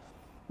画，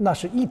那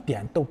是一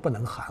点都不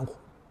能含糊。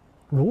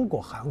如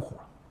果含糊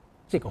了，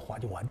这个画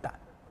就完蛋。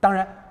当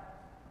然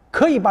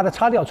可以把它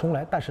擦掉重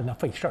来，但是呢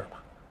费事儿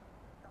吧，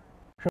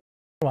是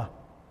吧？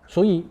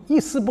所以一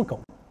丝不苟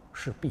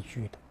是必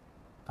须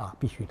的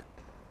必须的。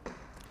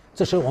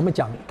这是我们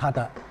讲它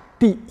的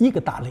第一个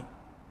大类。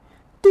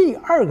第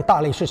二个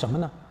大类是什么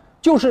呢？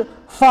就是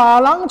珐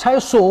琅彩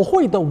所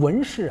绘的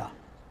纹饰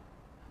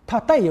它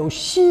带有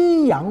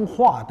西洋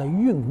化的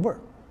韵味儿，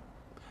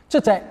这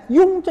在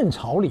雍正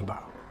朝里边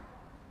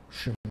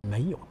是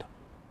没有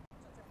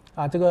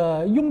的这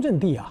个雍正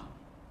帝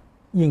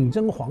胤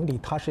禛皇帝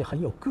他是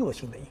很有个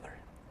性的一个人，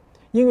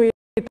因为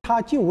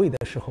他就位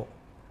的时候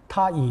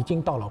他已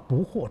经到了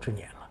不惑之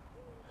年了，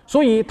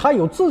所以他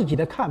有自己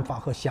的看法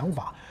和想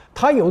法，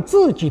他有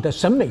自己的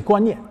审美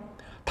观念，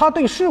他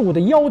对事物的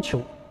要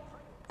求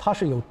他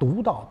是有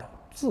独到的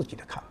自己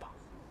的看法，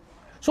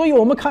所以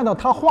我们看到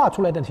他画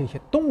出来的这些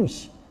东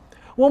西，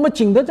我们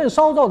景德镇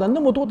烧造的那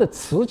么多的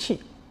瓷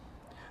器，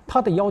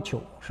他的要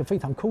求是非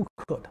常苛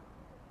刻的，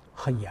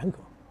很严格，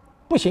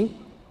不行，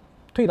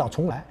推倒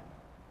重来，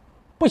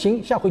不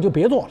行，下回就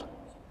别做了。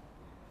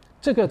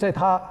这个在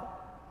他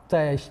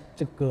在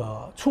这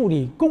个处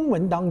理公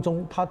文当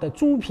中，他的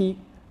朱批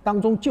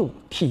当中就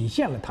体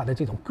现了他的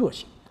这种个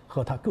性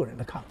和他个人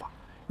的看法，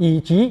以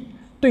及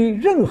对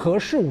任何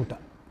事物的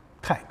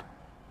态度。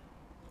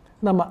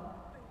那么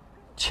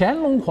乾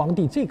隆皇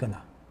帝这个呢，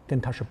跟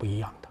他是不一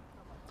样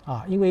的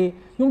啊，因为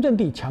雍正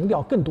帝强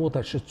调更多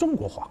的是中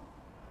国化，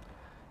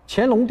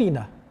乾隆帝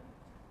呢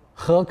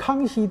和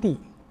康熙帝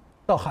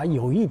倒还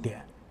有一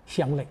点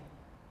相类。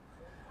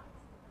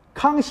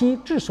康熙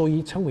之所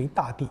以成为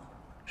大帝，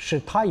是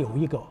他有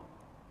一个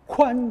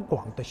宽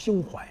广的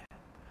胸怀，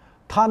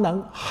他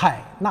能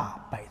海纳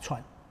百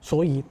川，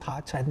所以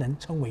他才能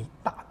成为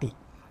大帝。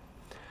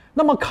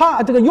那么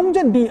这个雍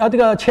正帝这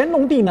个乾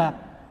隆帝呢，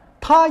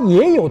他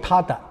也有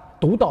他的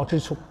独到之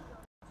处，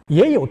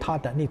也有他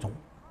的那种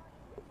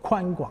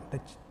宽广的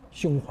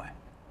胸怀。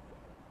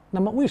那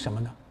么为什么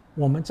呢？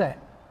我们在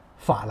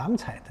珐琅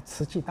彩的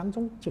瓷器当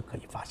中就可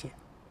以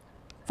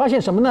发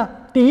现什么呢？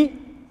第一，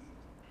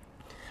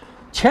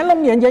乾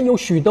隆年间有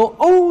许多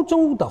欧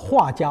洲的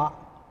画家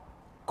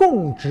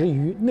供职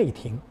于内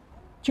廷，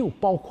就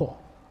包括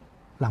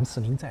郎世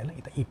宁在内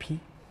的一批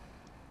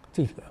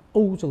这个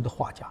欧洲的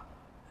画家，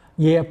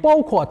也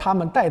包括他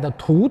们带的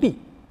徒弟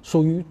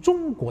属于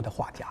中国的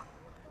画家，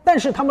但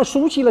是他们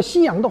熟悉了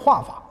西洋的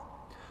画法，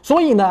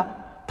所以呢，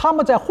他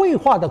们在绘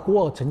画的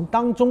过程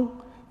当中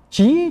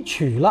汲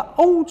取了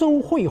欧洲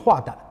绘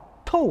画的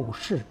透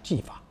视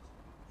技法。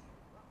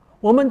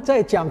我们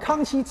在讲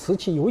康熙瓷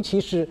器，尤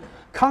其是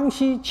康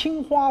熙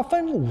青花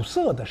分五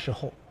色的时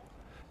候，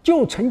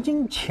就曾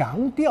经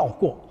强调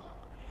过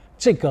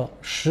这个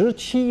时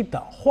期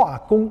的画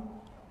工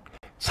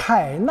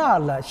采纳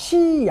了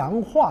西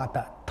洋画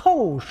的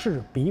透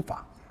视笔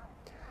法，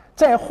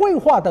在绘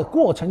画的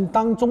过程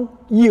当中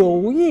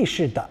有意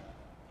识的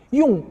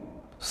用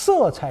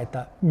色彩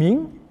的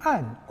明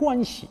暗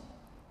关系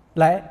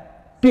来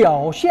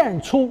表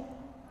现出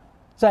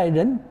在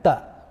人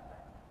的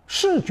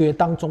视觉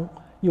当中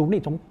有那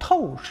种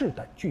透视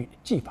的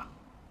技法。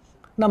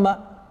那么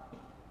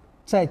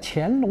在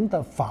乾隆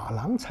的珐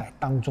琅彩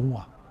当中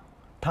啊，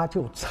他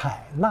就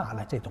采纳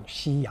了这种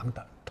西洋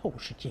的透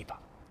视技法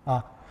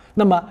啊。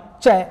那么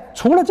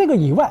除了这个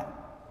以外，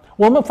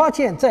我们发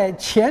现在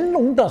乾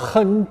隆的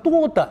很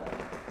多的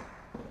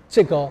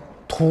这个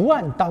图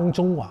案当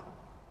中啊，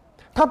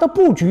它的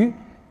布局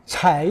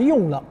采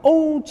用了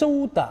欧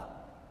洲的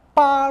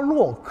巴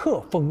洛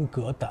克风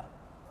格的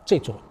这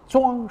种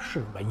装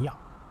饰纹样。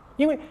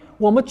因为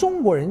我们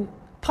中国人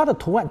他的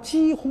图案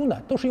几乎呢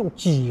都是用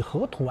几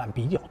何图案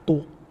比较多，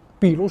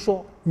比如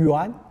说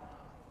圆、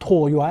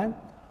椭圆、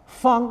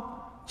方、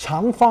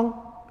长方，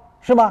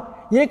是吧？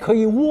也可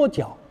以窝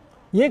角，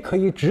也可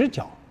以直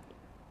角。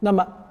那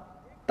么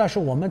但是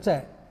我们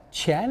在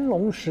乾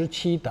隆时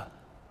期的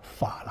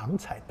珐琅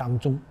彩当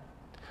中，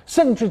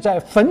甚至在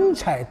粉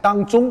彩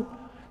当中，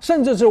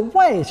甚至是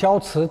外销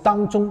瓷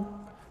当中，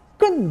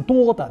更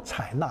多的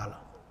采纳了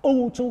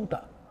欧洲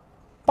的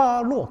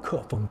巴洛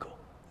克风格。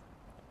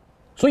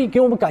所以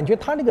给我们感觉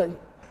它那个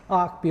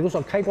比如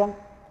说开光，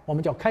我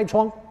们叫开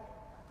窗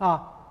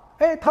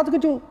它这个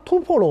就突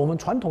破了我们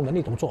传统的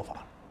那种做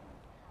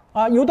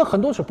法有的很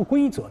多是不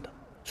规则的，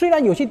虽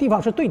然有些地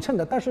方是对称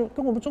的，但是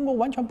跟我们中国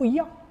完全不一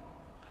样，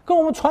跟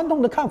我们传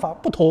统的看法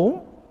不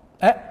同。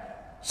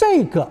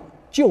这个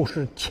就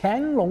是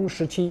乾隆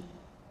时期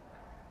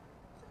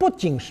不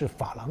仅是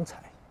珐琅彩、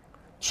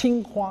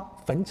青花、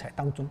粉彩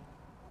当中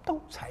都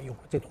采用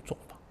了这种做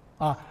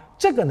法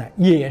这个呢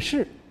也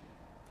是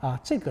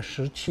这个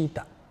时期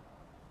的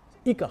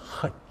一个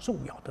很重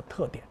要的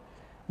特点。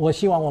我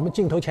希望我们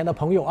镜头前的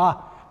朋友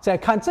在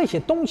看这些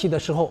东西的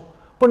时候，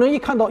不能一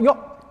看到哟，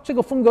这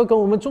个风格跟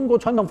我们中国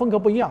传统风格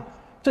不一样，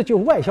这就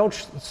外销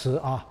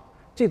瓷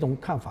这种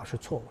看法是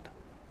错误的。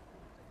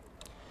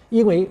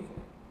因为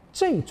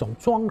这种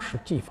装饰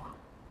技法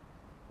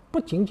不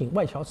仅仅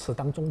外销瓷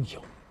当中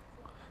有，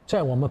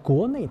在我们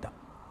国内的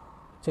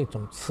这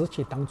种瓷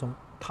器当中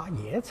它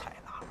也采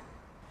纳了，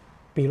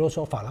比如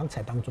说珐琅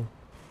彩当中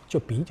就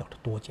比较的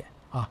多见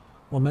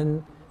我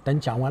们等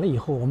讲完了以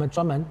后，我们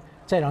专门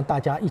再让大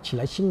家一起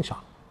来欣赏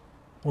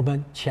我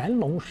们乾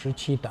隆时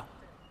期的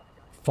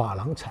珐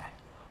琅彩，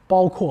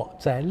包括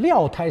在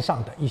料胎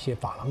上的一些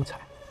珐琅彩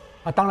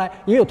当然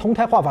也有铜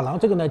胎画珐琅，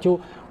这个呢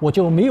我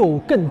就没有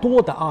更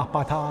多的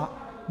把它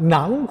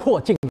囊括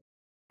进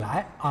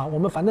来我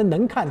们反正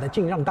能看的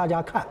尽让大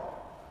家看，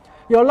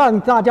要让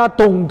大家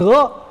懂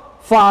得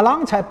珐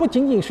琅彩不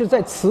仅仅是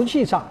在瓷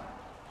器上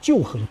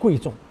就很贵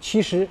重，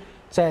其实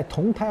在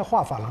铜胎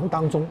画珐琅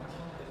当中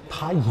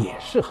它也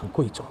是很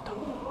贵重的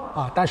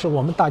但是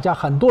我们大家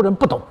很多人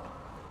不懂，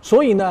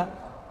所以呢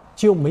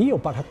就没有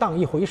把它当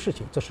一回事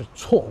情，这是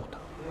错误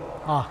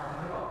的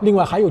另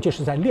外还有就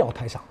是在料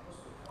胎上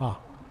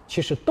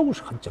其实都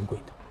是很珍贵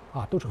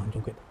的都是很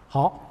珍贵的。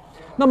好，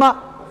那么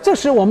这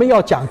是我们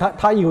要讲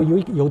它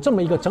有这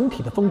么一个整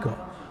体的风格。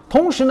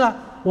同时呢，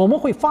我们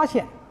会发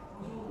现，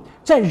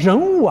在人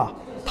物啊，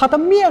它的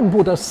面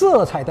部的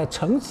色彩的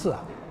层次啊，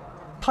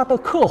它的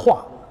刻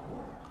画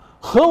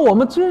和我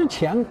们之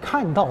前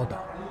看到的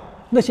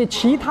那些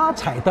其他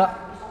彩的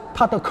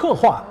它的刻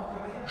画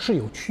是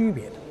有区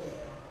别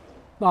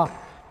的啊。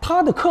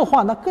它的刻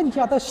画呢更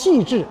加的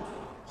细致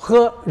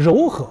和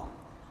柔和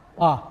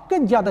啊，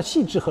更加的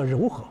细致和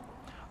柔和，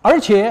而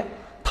且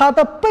它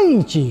的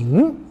背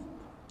景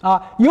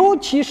啊，尤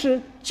其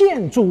是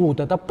建筑物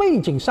的背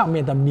景上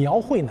面的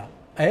描绘呢，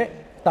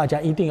大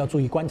家一定要注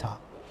意观察，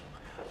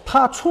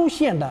它出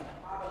现了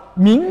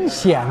明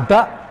显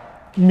的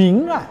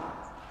明暗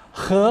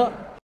和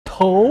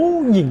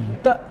投影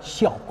的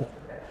效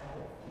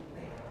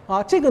果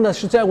啊，这个呢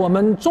是在我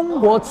们中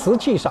国瓷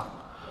器上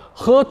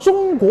和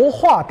中国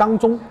画当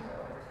中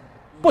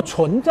不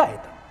存在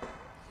的，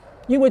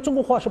因为中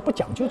国画是不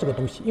讲究这个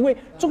东西，因为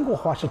中国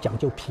画是讲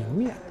究平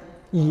面，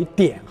以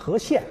点和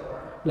线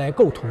来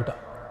构图的，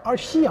而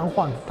西洋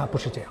画呢，它不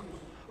是这样，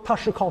它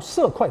是靠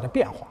色块的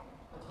变化、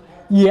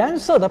颜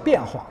色的变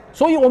化，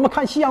所以我们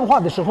看西洋画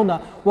的时候呢，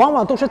往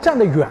往都是站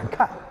得远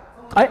看，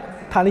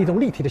它那种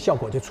立体的效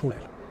果就出来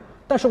了。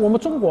但是我们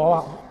中国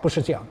画不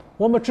是这样的，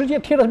我们直接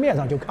贴到面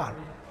上就看了。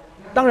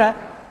当然，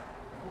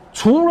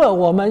除了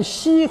我们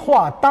西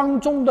画当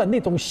中的那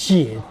种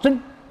写真，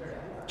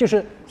就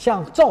是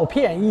像照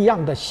片一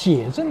样的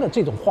写真的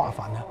这种画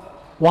法呢，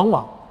往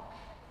往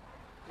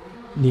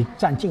你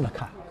站近了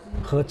看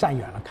和站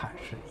远了看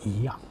是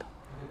一样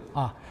的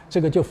啊。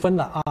这个就分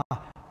了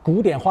啊，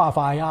古典画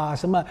法呀，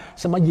什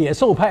么野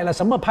兽派了，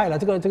什么派了，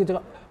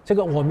这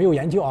个我没有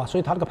研究啊，所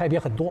以它这个派别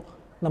很多，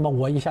那么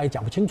我一下也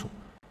讲不清楚。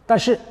但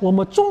是我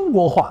们中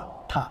国画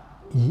它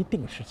一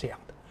定是这样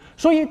的，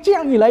所以这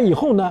样一来以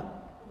后呢，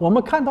我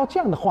们看到这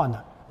样的画呢，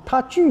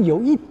它具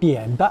有一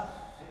点的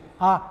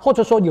或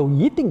者说有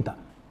一定的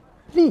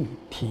立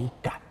体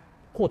感，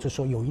或者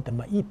说有那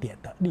么一点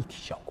的立体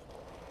效果。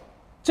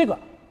这个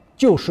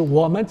就是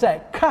我们在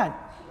看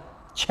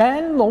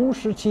乾隆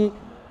时期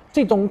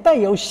这种带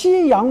有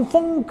西洋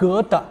风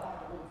格的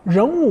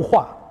人物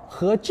画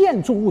和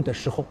建筑物的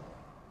时候，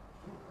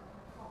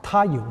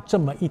它有这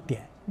么一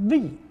点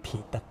立体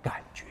的感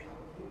觉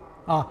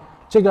啊。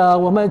这个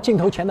我们镜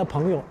头前的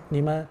朋友，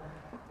你们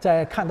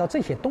在看到这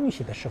些东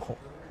西的时候，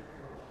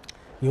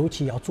尤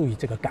其要注意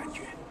这个感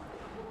觉。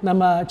那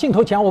么镜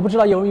头前我不知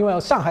道有没有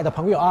上海的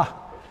朋友啊，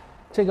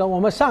这个我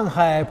们上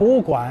海博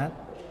物馆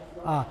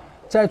啊，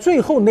在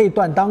最后那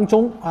段当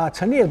中啊，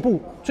陈列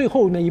部最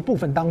后那一部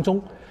分当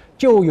中，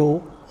就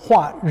有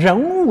画人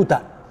物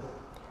的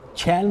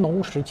乾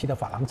隆时期的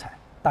珐琅彩，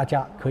大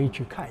家可以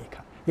去看一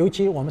看。尤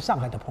其我们上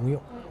海的朋友，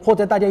或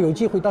者大家有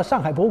机会到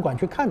上海博物馆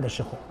去看的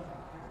时候，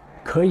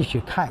可以去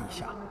看一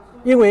下，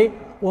因为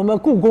我们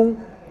故宫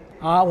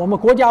啊，我们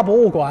国家博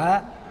物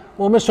馆，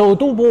我们首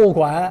都博物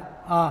馆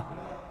啊，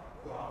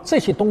这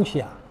些东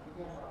西啊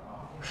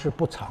是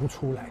不常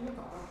出来的，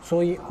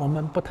所以我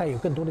们不太有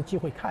更多的机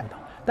会看到。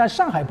但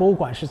上海博物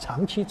馆是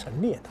长期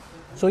陈列的，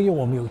所以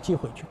我们有机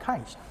会去看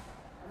一下，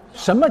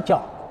什么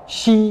叫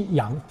西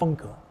洋风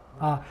格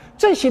啊？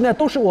这些呢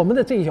都是我们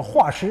的这些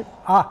画师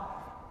啊，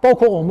包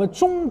括我们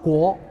中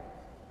国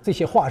这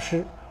些画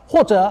师，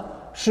或者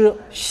是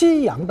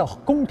西洋的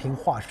宫廷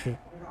画师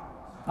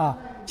啊，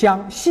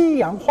将西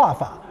洋画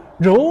法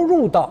揉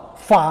入到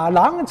珐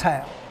琅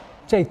彩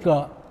这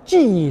个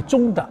技艺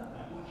中的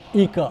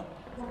一个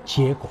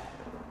结果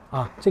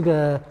啊。这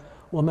个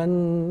我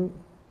们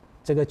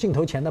这个镜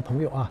头前的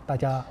朋友啊，大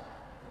家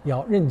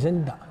要认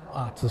真的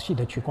仔细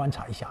的去观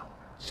察一下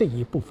这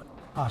一部分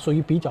啊，属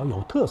于比较有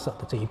特色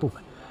的这一部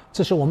分。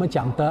这是我们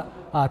讲的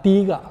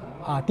第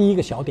一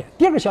个小点。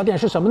第二个小点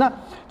是什么呢？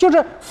就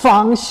是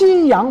仿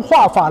西洋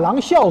画珐琅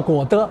效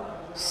果的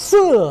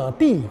色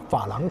地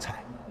珐琅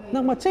彩。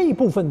那么这一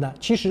部分呢，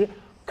其实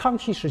康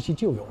熙时期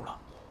就有了，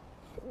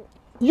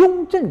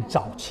雍正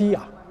早期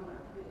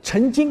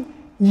曾经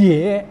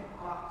也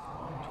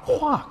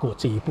画过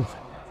这一部分。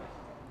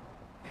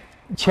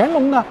乾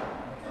隆呢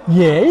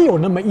也有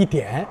那么一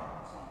点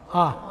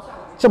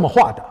这么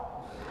画的。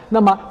那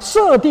么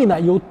色地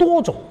呢有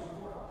多种，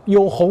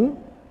有红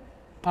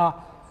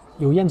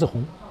有胭脂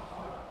红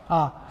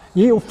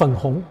也有粉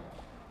红，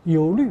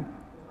有绿，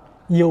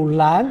有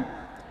蓝，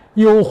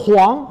有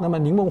黄，那么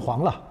柠檬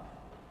黄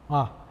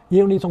了也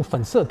有那种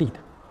粉色地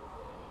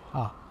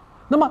的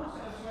那么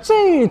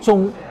这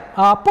种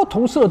不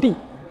同色地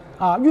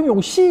运用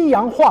西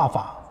洋画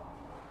法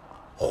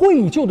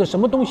绘就的什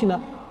么东西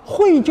呢？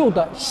绘就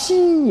的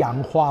西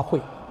洋花卉，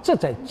这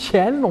在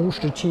乾隆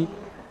时期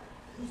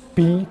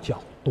比较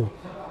多。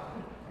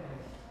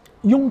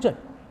雍正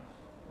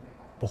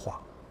不画，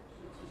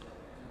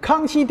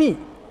康熙帝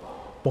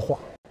不画，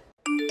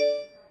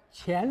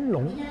乾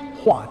隆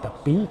画的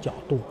比较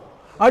多。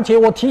而且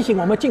我提醒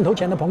我们镜头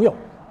前的朋友，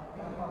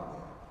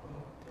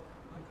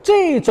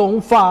这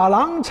种珐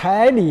琅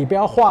彩里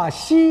边画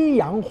西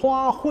洋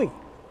花卉，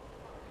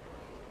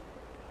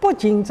不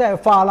仅在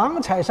珐琅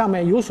彩上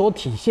面有所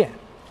体现，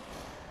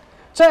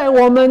在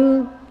我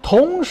们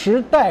同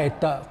时代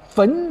的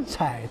粉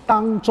彩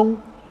当中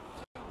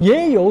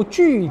也有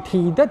具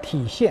体的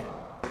体现。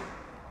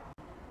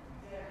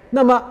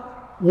那么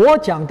我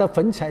讲的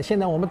粉彩，现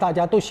在我们大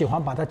家都喜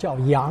欢把它叫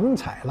洋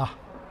彩了，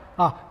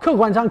啊，客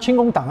观上清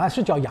宫档案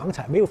是叫洋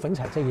彩，没有粉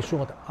彩这一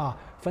说的啊。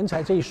粉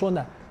彩这一说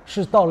呢，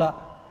是到了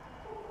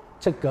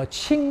这个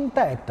清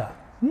代的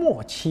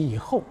末期以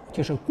后，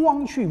就是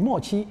光绪末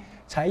期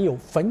才有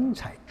粉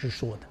彩之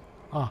说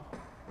的啊。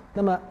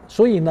那么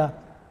所以呢，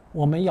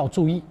我们要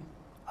注意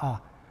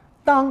啊，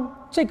当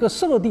这个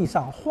色地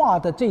上画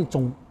的这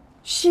种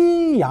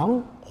西洋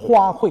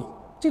花卉，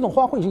这种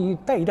花卉是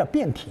带一点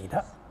变体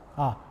的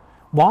啊，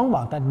往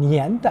往的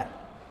年代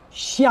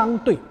相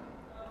对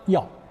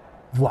要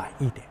晚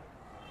一点，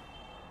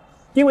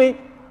因为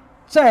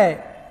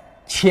在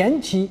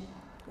前期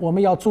我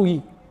们要注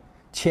意，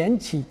前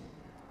期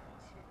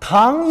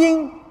唐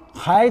英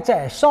还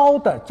在烧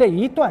的这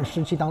一段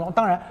时期当中，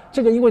当然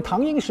这个因为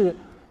唐英是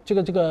这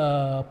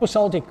个不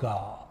烧这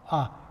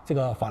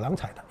个珐琅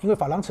彩的，因为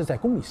珐琅是在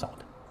宫里烧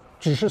的，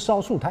只是烧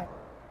素胎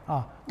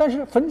啊，但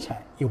是粉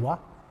彩有啊。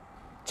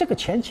这个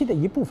前期的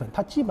一部分，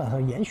它基本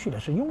上延续的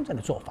是雍正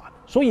的做法的，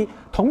所以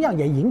同样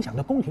也影响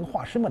了宫廷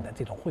画师们的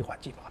这种绘画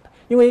技法的。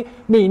因为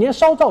每年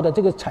烧造的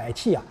这个彩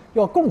器啊，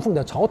要供奉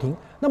的朝廷，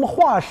那么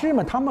画师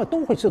们他们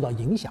都会受到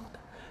影响的。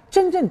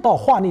真正到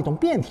画那种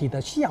变体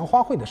的西洋花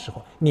卉的时候，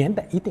年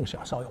代一定是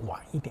要稍微晚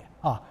一点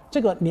啊。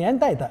这个年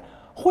代的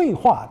绘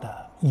画的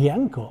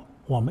严格，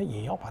我们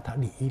也要把它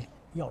理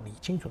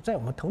清楚，在我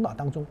们头脑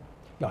当中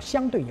要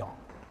相对要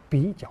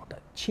比较的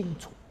清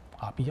楚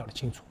啊，比较的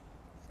清楚。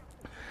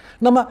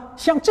那么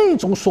像这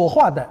种所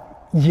画的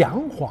洋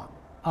花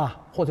啊，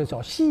或者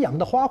叫西洋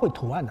的花卉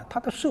图案呢，它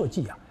的设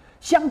计啊，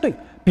相对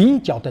比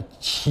较的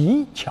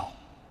奇巧，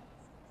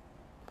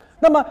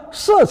那么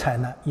色彩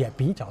呢也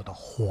比较的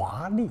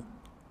华丽，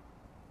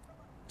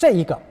这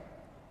一个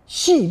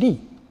细腻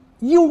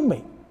优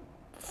美，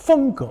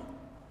风格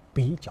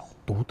比较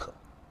独特，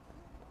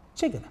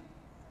这个呢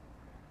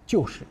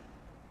就是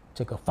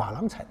这个珐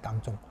琅彩当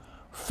中、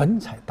粉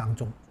彩当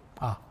中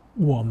啊，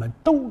我们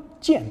都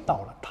见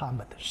到了他们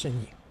的身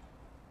影。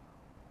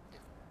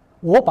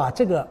我把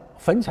这个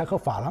粉彩和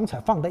珐琅彩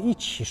放在一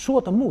起说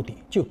的目的，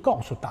就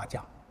告诉大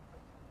家，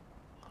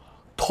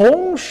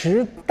同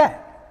时代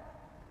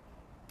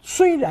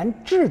虽然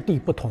质地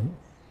不同，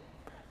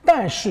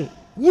但是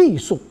艺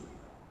术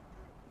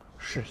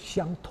是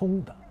相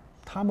通的，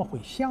他们会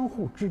相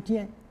互之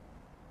间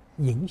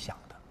影响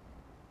的。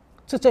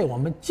这在我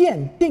们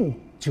鉴定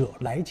者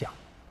来讲，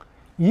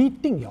一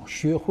定要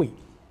学会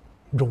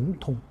融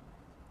通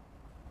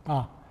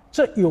啊，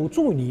这有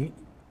助于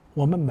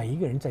我们每一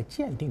个人在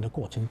鉴定的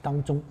过程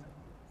当中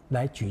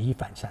来举一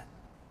反三，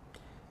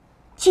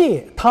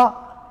借它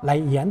来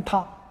言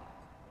它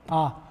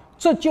啊，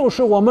这就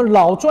是我们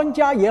老专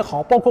家也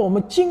好，包括我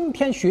们今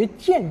天学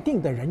鉴定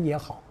的人也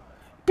好，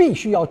必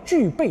须要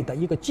具备的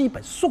一个基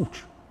本素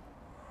质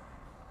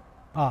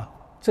啊，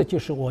这就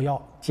是我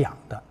要讲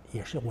的，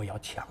也是我要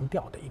强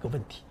调的一个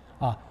问题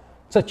啊，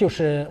这就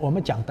是我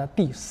们讲的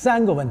第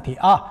三个问题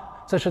啊。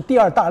这是第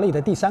二大类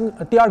的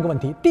第二个问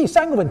题。第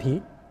三个问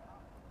题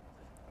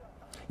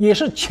也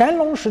是乾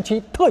隆时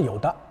期特有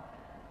的，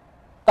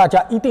大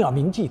家一定要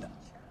铭记的。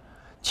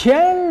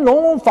乾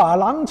隆珐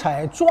琅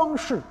彩装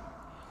饰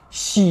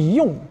喜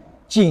用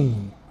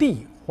景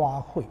地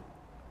花卉，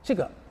这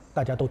个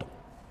大家都懂。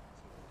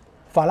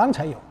珐琅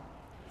彩有，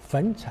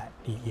粉彩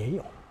里也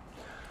有。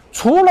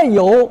除了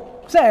有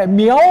在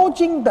描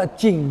金的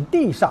景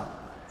地上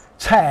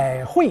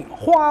彩绘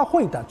花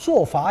卉的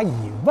做法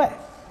以外，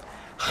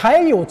还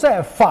有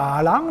在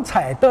珐琅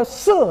彩的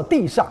色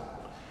地上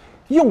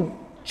用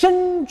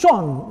针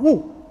状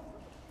物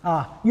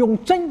啊，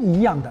用针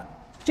一样的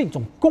这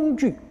种工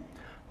具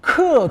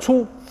刻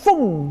出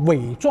凤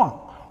尾状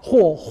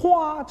或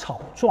花草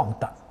状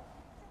的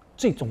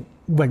这种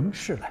纹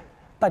饰来。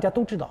大家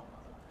都知道，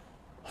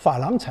珐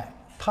琅彩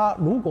它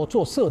如果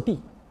做色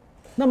地，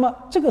那么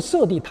这个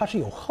色地它是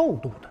有厚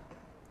度的，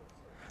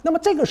那么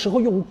这个时候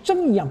用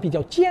针一样比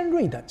较尖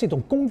锐的这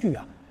种工具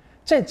啊，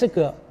在这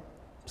个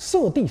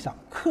色地上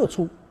刻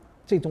出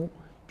这种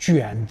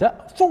卷着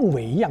凤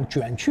尾一样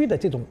卷曲的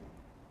这种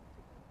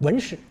纹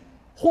饰，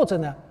或者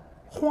呢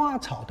花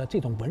草的这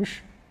种纹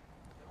饰，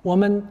我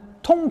们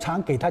通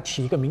常给它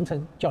起一个名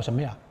称叫什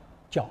么呀？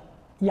叫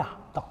压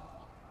道。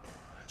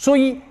所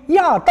以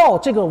压道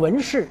这个纹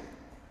饰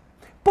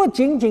不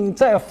仅仅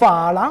在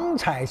珐琅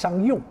彩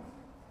上用，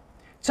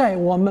在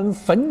我们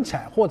粉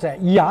彩或在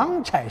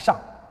洋彩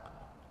上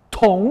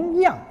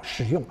同样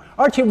使用，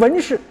而且纹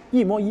饰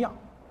一模一样。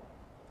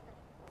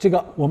这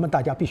个我们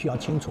大家必须要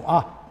清楚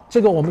啊，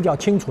这个我们就要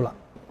清楚了。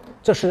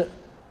这是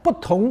不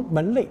同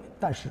门类，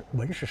但是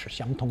纹饰是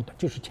相通的，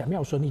就是前面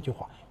我说那句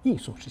话，艺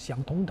术是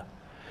相通的。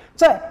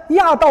在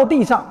压道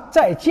地上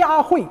再加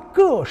绘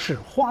各式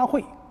花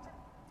卉，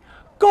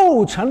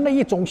构成了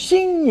一种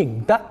新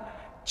颖的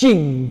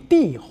景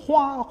地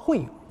花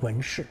卉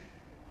纹饰。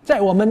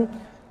在我们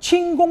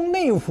清宫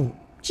内府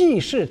记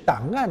事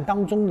档案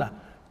当中呢，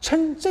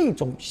称这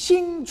种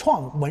新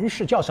创纹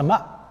饰叫什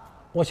么？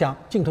我想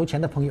镜头前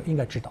的朋友应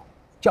该知道，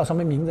叫什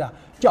么名字啊？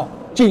叫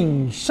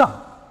锦上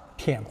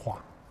添花，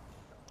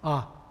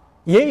啊，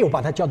也有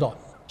把它叫做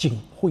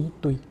锦灰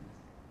堆，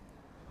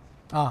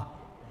啊，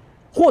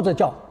或者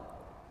叫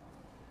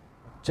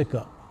这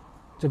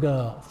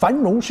个繁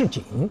荣是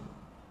锦，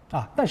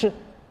啊，但是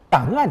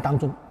档案当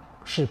中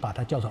是把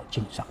它叫做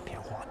锦上添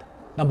花的。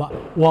那么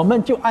我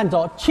们就按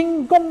照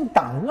清宫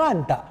档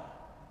案的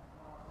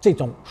这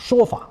种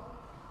说法，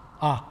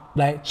啊，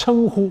来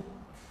称呼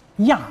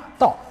亚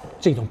道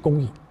这种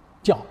工艺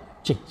叫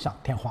锦上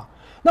添花。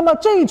那么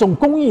这种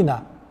工艺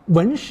呢，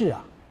纹饰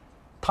啊，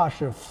它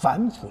是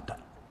繁复的，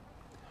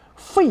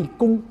费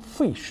工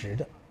费时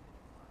的。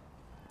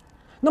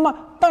那么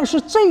但是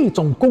这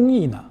种工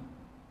艺呢，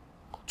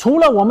除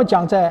了我们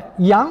讲在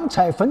洋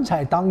彩、粉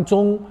彩当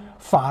中、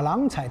珐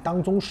琅彩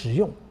当中使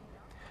用，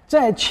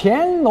在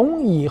乾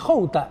隆以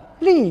后的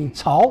历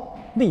朝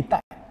历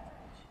代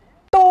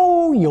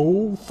都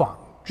有仿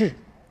制，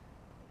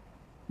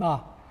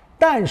啊，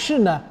但是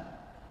呢，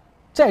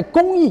在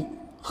工艺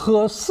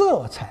和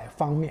色彩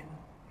方面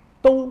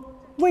都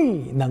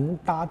未能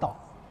达到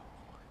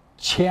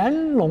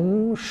乾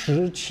隆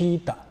时期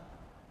的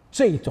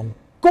这种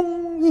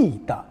工艺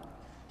的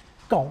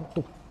高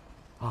度，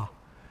啊，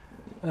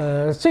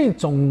这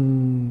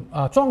种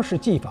装饰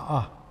技法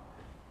啊，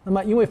那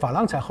么因为珐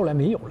琅彩后来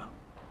没有了，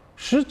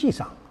实际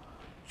上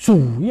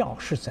主要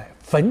是在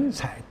粉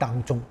彩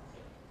当中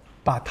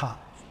把它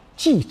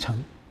继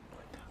承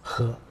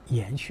和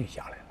延续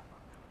下来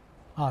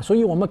了，啊，所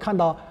以我们看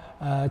到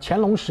乾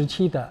隆时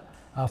期的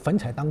粉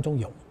彩当中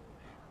有，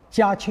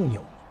嘉庆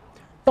有，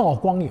道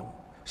光有，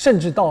甚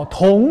至到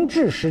同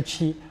治时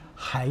期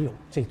还有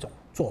这种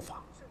做法。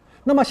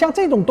那么像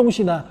这种东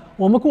西呢，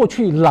我们过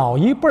去老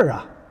一辈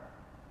啊，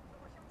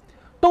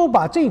都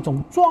把这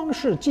种装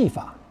饰技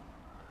法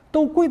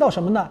都归到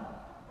什么呢？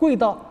归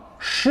到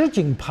石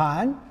井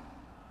盘、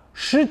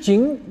石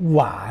井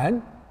碗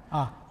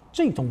啊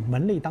这种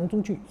门类当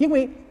中去，因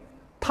为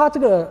它这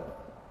个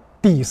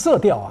底色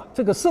调啊，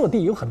这个色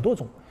地有很多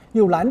种，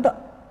有蓝的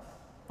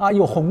啊，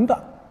有红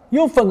的，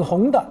有粉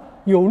红的，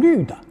有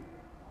绿的，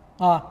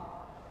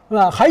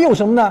还有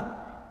什么呢？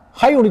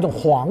还有那种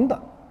黄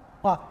的，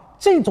啊，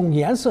这种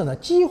颜色呢，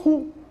几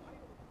乎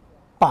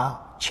把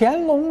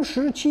乾隆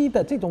时期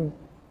的这种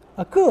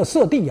各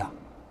色地啊，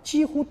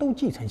几乎都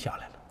继承下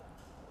来了。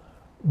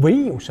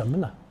唯有什么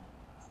呢？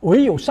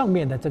唯有上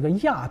面的这个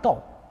亚道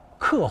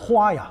刻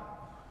花呀，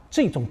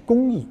这种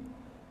工艺。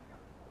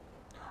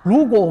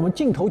如果我们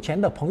镜头前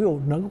的朋友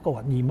能够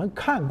你们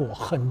看过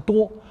很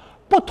多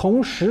不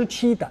同时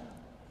期的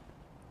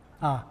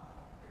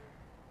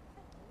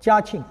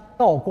嘉庆、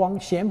道光、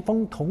咸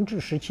丰、同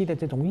治时期的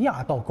这种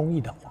亚道工艺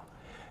的话，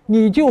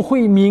你就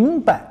会明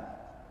白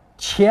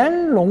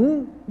乾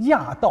隆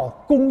亚道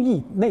工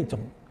艺那种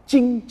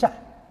精湛，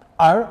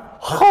而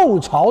后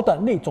朝的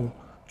那种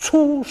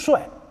粗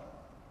率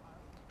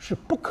是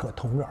不可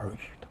同日而语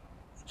的。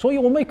所以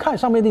我们看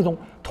上面那种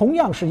同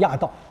样是亚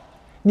道，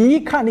你一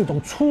看那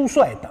种粗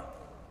率的、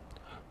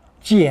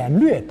简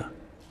略的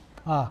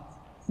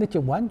那就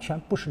完全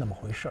不是那么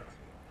回事儿。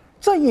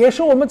这也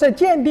是我们在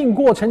鉴定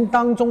过程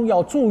当中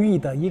要注意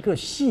的一个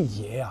细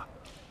节啊，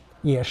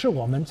也是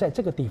我们在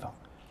这个地方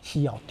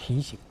需要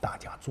提醒大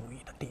家注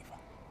意的地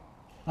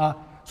方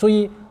所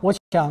以我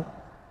想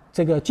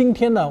这个今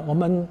天呢，我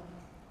们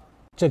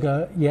这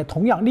个也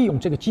同样利用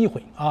这个机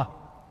会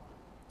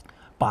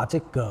把这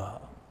个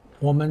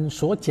我们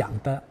所讲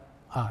的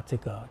这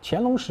个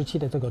乾隆时期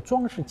的这个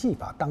装饰技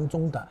法当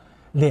中的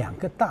2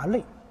个大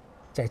类，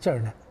在这儿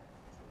呢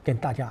跟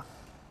大家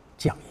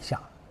讲一下。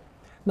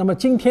那么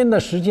今天的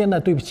时间呢，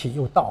对不起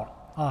又到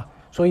了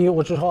所以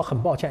我只好很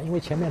抱歉，因为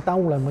前面耽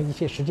误了我们一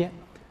些时间。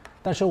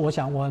但是我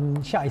想我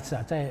们下一次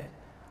再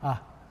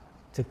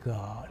这个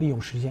利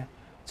用时间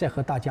再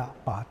和大家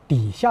把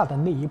底下的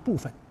那一部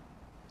分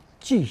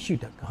继续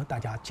的和大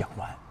家讲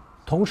完，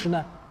同时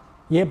呢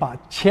也把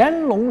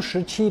乾隆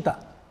时期的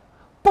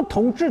不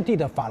同质地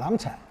的珐琅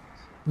彩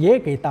也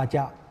给大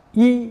家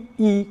一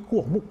一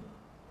过目，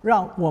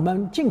让我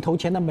们镜头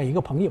前的每一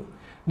个朋友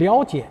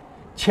了解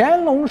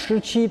乾隆时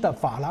期的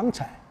珐琅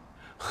彩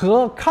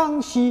和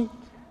康熙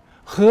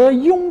和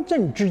雍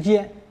正之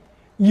间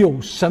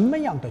有什么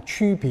样的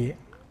区别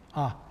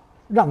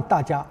让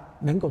大家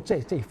能够在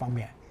这方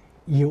面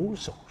有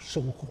所收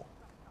获，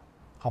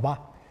好吧？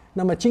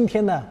那么今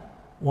天呢，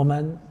我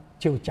们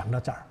就讲到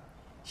这儿，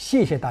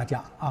谢谢大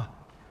家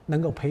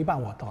能够陪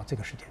伴我到这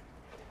个时间，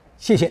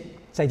谢谢，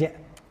再见。